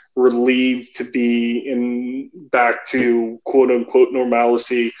so relieved to be back to quote unquote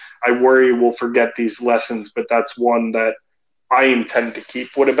normalcy. I worry we'll forget these lessons, but that's one that I intend to keep.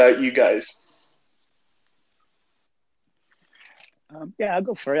 What about you guys? Yeah, I'll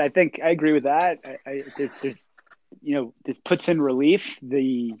go for it. I think I agree with that. There's this puts in relief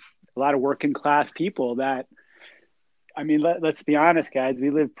a lot of working class people that, I mean, let's be honest, guys. We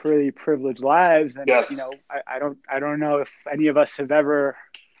live pretty privileged lives, and yes. I don't know if any of us have ever,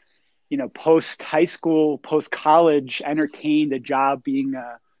 post high school, post college, entertained a job being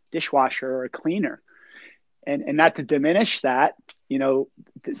a dishwasher or a cleaner, and not to diminish that.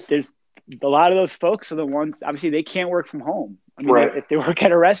 There's a lot of those folks are the ones. Obviously, they can't work from home. I mean, right. If they work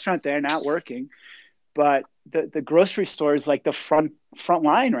at a restaurant, they're not working. But the grocery store is like the front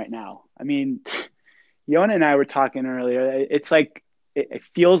line right now. I mean, Yona and I were talking earlier. It's like it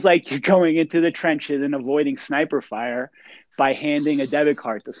feels like you're going into the trenches and avoiding sniper fire by handing a debit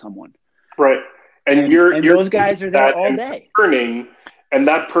card to someone. Right, and those guys are there all day. And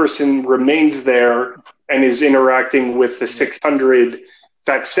that person remains there and is interacting with the 600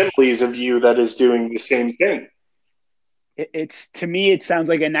 facsimiles of you that is doing the same thing. It's to me, it sounds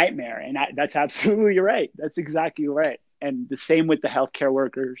like a nightmare, and that's absolutely right. That's exactly right. And the same with the healthcare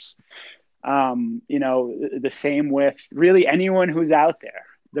workers. The same with really anyone who's out there.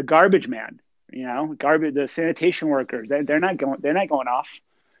 The garbage man, the sanitation workers. They're not going off.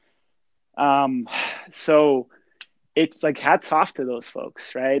 So it's like hats off to those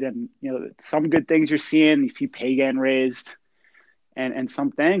folks, right? And some good things you're seeing. You see pay getting raised, and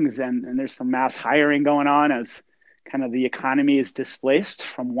some things, and there's some mass hiring going on as kind of the economy is displaced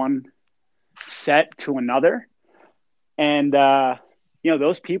from one set to another, and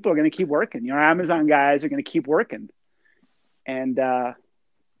those people are going to keep working. Amazon guys are going to keep working, and I'm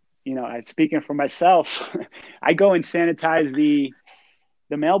speaking for myself. I go and sanitize the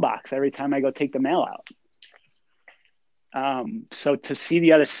mailbox every time I go take the mail out. So to see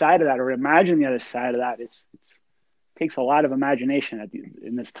the other side of that, or imagine the other side of that, it takes a lot of imagination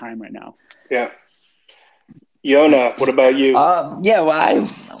in this time right now. Yeah. Yona, what about you?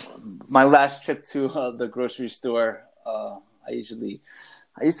 My last trip to the grocery store, I used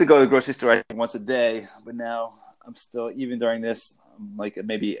to go to the grocery store, I think, once a day, but now I'm still, even during this, like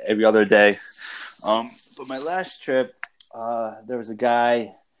maybe every other day. But my last trip, there was a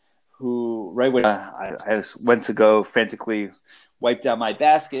guy who, right when I went to go frantically wipe down my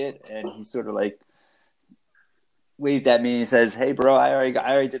basket, and he sort of like waved at me and says, "Hey, bro, I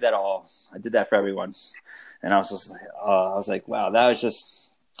already did that all. I did that for everyone." And I was like, wow, that was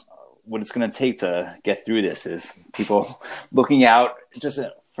just what it's going to take to get through this, is people looking out just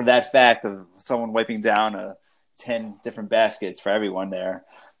for that fact of someone wiping down a 10 different baskets for everyone there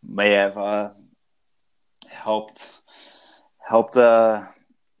may have helped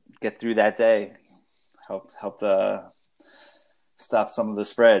get through that day, helped stop some of the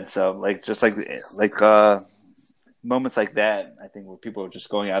spread. So like just like moments like that, I think where people are just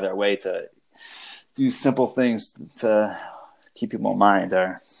going out of their way to do simple things to keep people in mind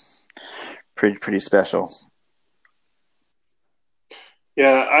are pretty special.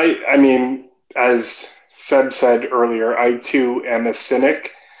 Yeah, I mean, as Seb said earlier, I too am a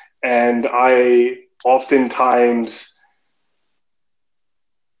cynic, and I oftentimes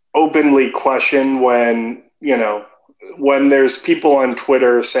openly question when there's people on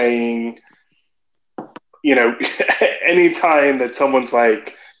Twitter saying, anytime that someone's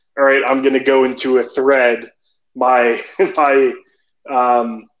like, all right, I'm going to go into a thread, my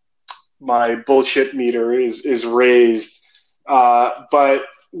um, my bullshit meter is raised. But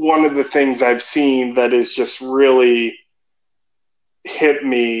one of the things I've seen that has just really hit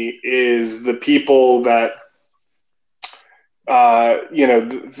me is the people that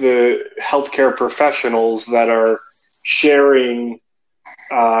the healthcare professionals that are sharing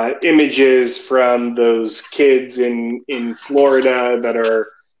images from those kids in Florida that are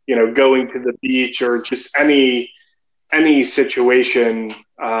going to the beach, or just any situation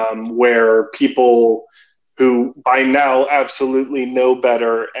where people who by now absolutely know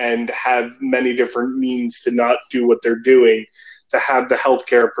better and have many different means to not do what they're doing, to have the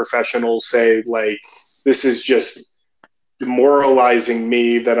healthcare professionals say, like, this is just demoralizing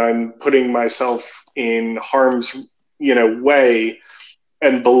me, that I'm putting myself in harm's way,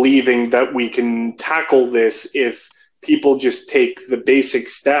 and believing that we can tackle this if people just take the basic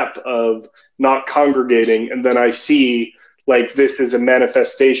step of not congregating. And then I see like this is a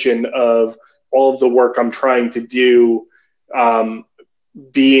manifestation of all of the work I'm trying to do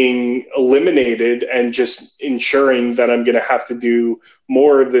being eliminated, and just ensuring that I'm going to have to do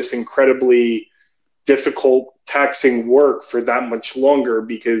more of this incredibly difficult, taxing work for that much longer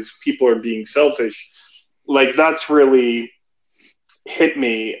because people are being selfish. Like, that's really hit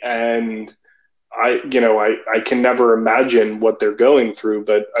me, and I can never imagine what they're going through,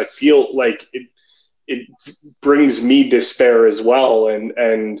 but I feel like it brings me despair as well.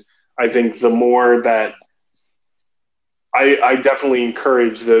 And I think the more that I definitely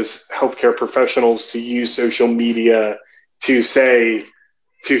encourage those healthcare professionals to use social media to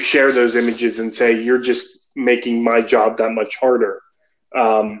share those images and say, you're just making my job that much harder.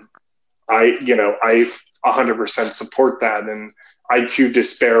 I 100% support that. And I too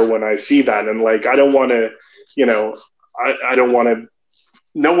despair when I see that. And like, I don't want to, I don't want to,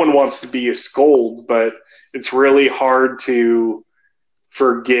 no one wants to be a scold, but it's really hard to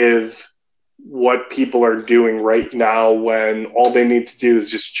forgive what people are doing right now when all they need to do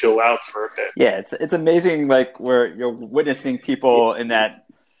is just chill out for a bit. Yeah, it's amazing, like, where you're witnessing people in that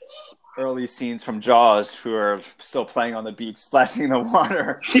early scenes from Jaws who are still playing on the beach, splashing in the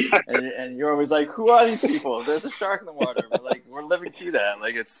water, yeah. and you're always like, who are these people? There's a shark in the water. But like, we're living through that.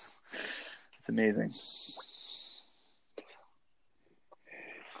 Like, it's amazing.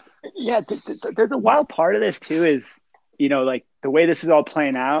 Yeah, there's a wild part of this too. Is like the way this is all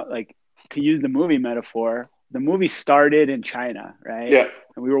playing out. Like, to use the movie metaphor, the movie started in China, right? Yeah.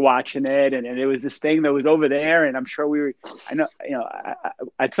 And we were watching it, and it was this thing that was over there, and I'm sure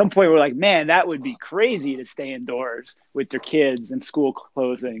at some point we were like, man, that would be crazy to stay indoors with their kids and school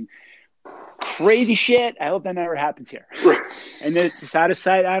closing. Crazy shit. I hope that never happens here. And then it's just out of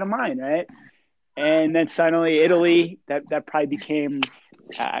sight, out of mind, right? And then suddenly Italy, that probably became,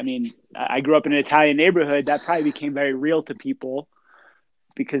 I grew up in an Italian neighborhood, that probably became very real to people,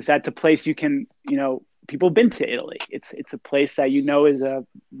 because that's a place you can, people have been to Italy. It's a place that is a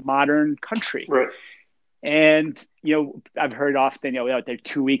modern country. Right. And, I've heard often, they're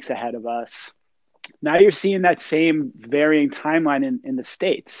 2 weeks ahead of us. Now you're seeing that same varying timeline in the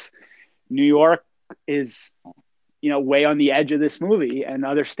States. New York is, way on the edge of this movie, and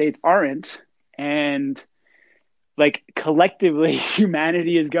other states aren't. And like, collectively,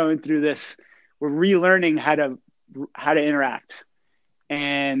 humanity is going through this. We're relearning how to interact.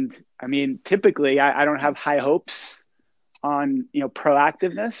 And I mean, typically I don't have high hopes on,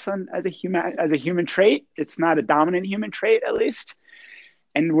 proactiveness as a human trait. It's not a dominant human trait, at least.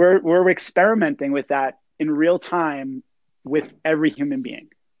 And we're experimenting with that in real time with every human being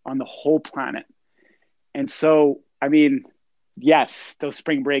on the whole planet. And so, I mean, yes, those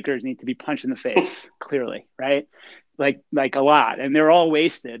spring breakers need to be punched in the face, clearly, right? Like a lot. And they're all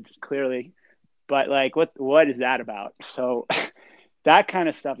wasted, clearly. But like, what is that about? So that kind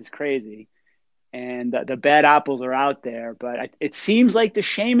of stuff is crazy. and the bad apples are out there. But it seems like the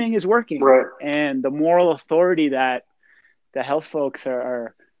shaming is working, Right. and the moral authority that the health folks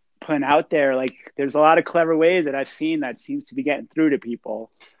are putting out there. Like, there's a lot of clever ways that I've seen that seems to be getting through to people.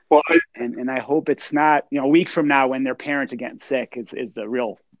 Well, and I hope it's not, a week from now when their parents are getting sick is the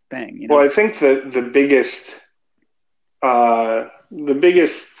real thing. Well, I think that the biggest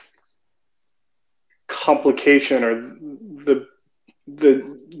complication, or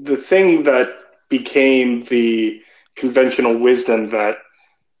the thing that became the conventional wisdom that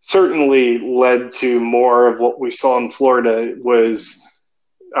certainly led to more of what we saw in Florida was,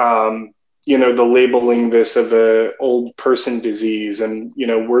 the labeling this of a old person disease. And,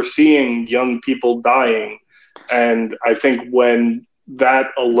 we're seeing young people dying. And I think when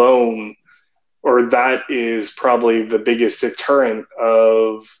that alone, or that is probably the biggest deterrent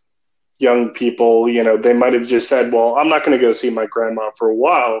of young people, they might have just said, well, I'm not going to go see my grandma for a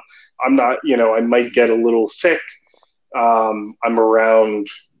while. I'm not, I might get a little sick. I'm around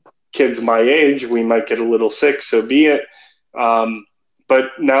kids my age, we might get a little sick, so be it.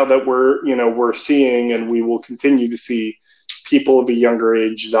 But now that we're seeing, and we will continue to see, people of a younger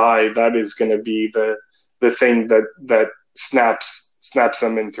age die, that is going to be the thing that snaps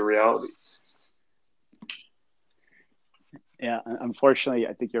them into reality. Yeah, unfortunately,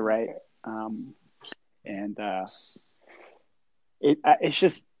 I think you're right. It's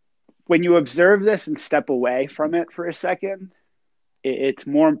just, when you observe this and step away from it for a second, it's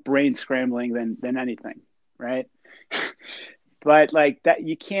more brain scrambling than anything, right? But like that,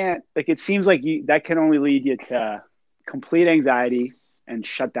 you can't, like, it seems like that can only lead you to complete anxiety and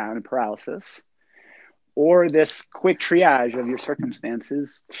shutdown and paralysis, or this quick triage of your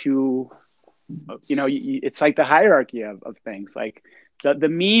circumstances to, it's like the hierarchy of things. Like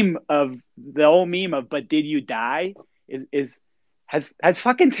the old meme of, but did you die has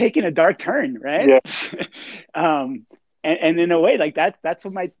fucking taken a dark turn, right? Yeah. And in a way, like that's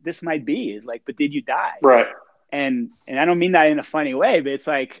what this might be, is like, but did you die? Right. And I don't mean that in a funny way, but it's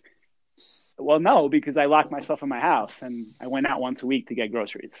like, well, no, because I locked myself in my house and I went out once a week to get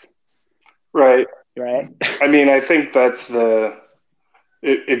groceries. Right. Right. I mean, I think that's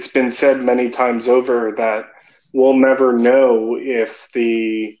it's been said many times over that we'll never know if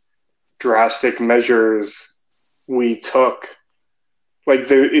the drastic measures we took, like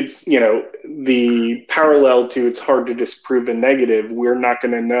the parallel to, it's hard to disprove a negative. We're not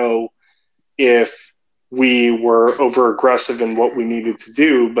going to know if we were over aggressive in what we needed to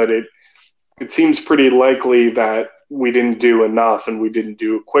do, but it seems pretty likely that we didn't do enough, and we didn't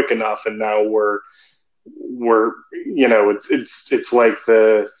do it quick enough, and now we're it's like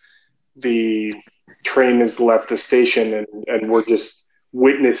the train has left the station, and we're just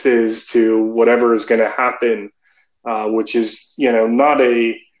witnesses to whatever is going to happen, which is not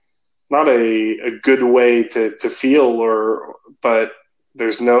a good way to feel, but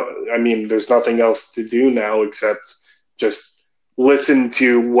there's nothing else to do now except just listen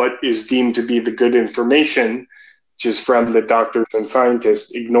to what is deemed to be the good information, which is from the doctors and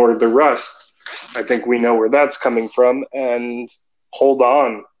scientists. Ignore the rest. I think we know where that's coming from, and hold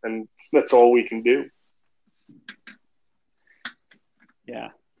on, and that's all we can do.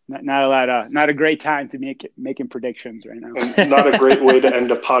 Yeah, not a great time to making predictions right now. And not a great way to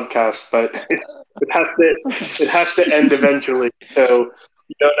end a podcast, but it has to end eventually. So,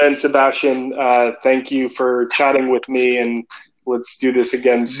 Yona and Sebastian, thank you for chatting with me, and let's do this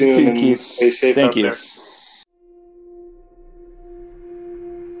again soon. And Keith. stay safe out there.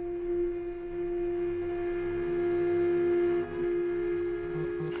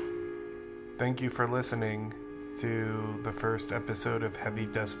 Thank you for listening to the first episode of Heavy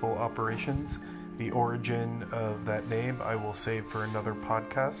Decibel Operations. The origin of that name I will save for another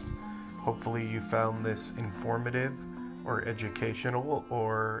podcast. Hopefully you found this informative or educational,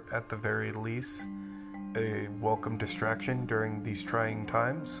 or at the very least a welcome distraction during these trying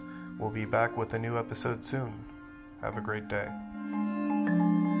times. We'll be back with a new episode soon. Have a great day.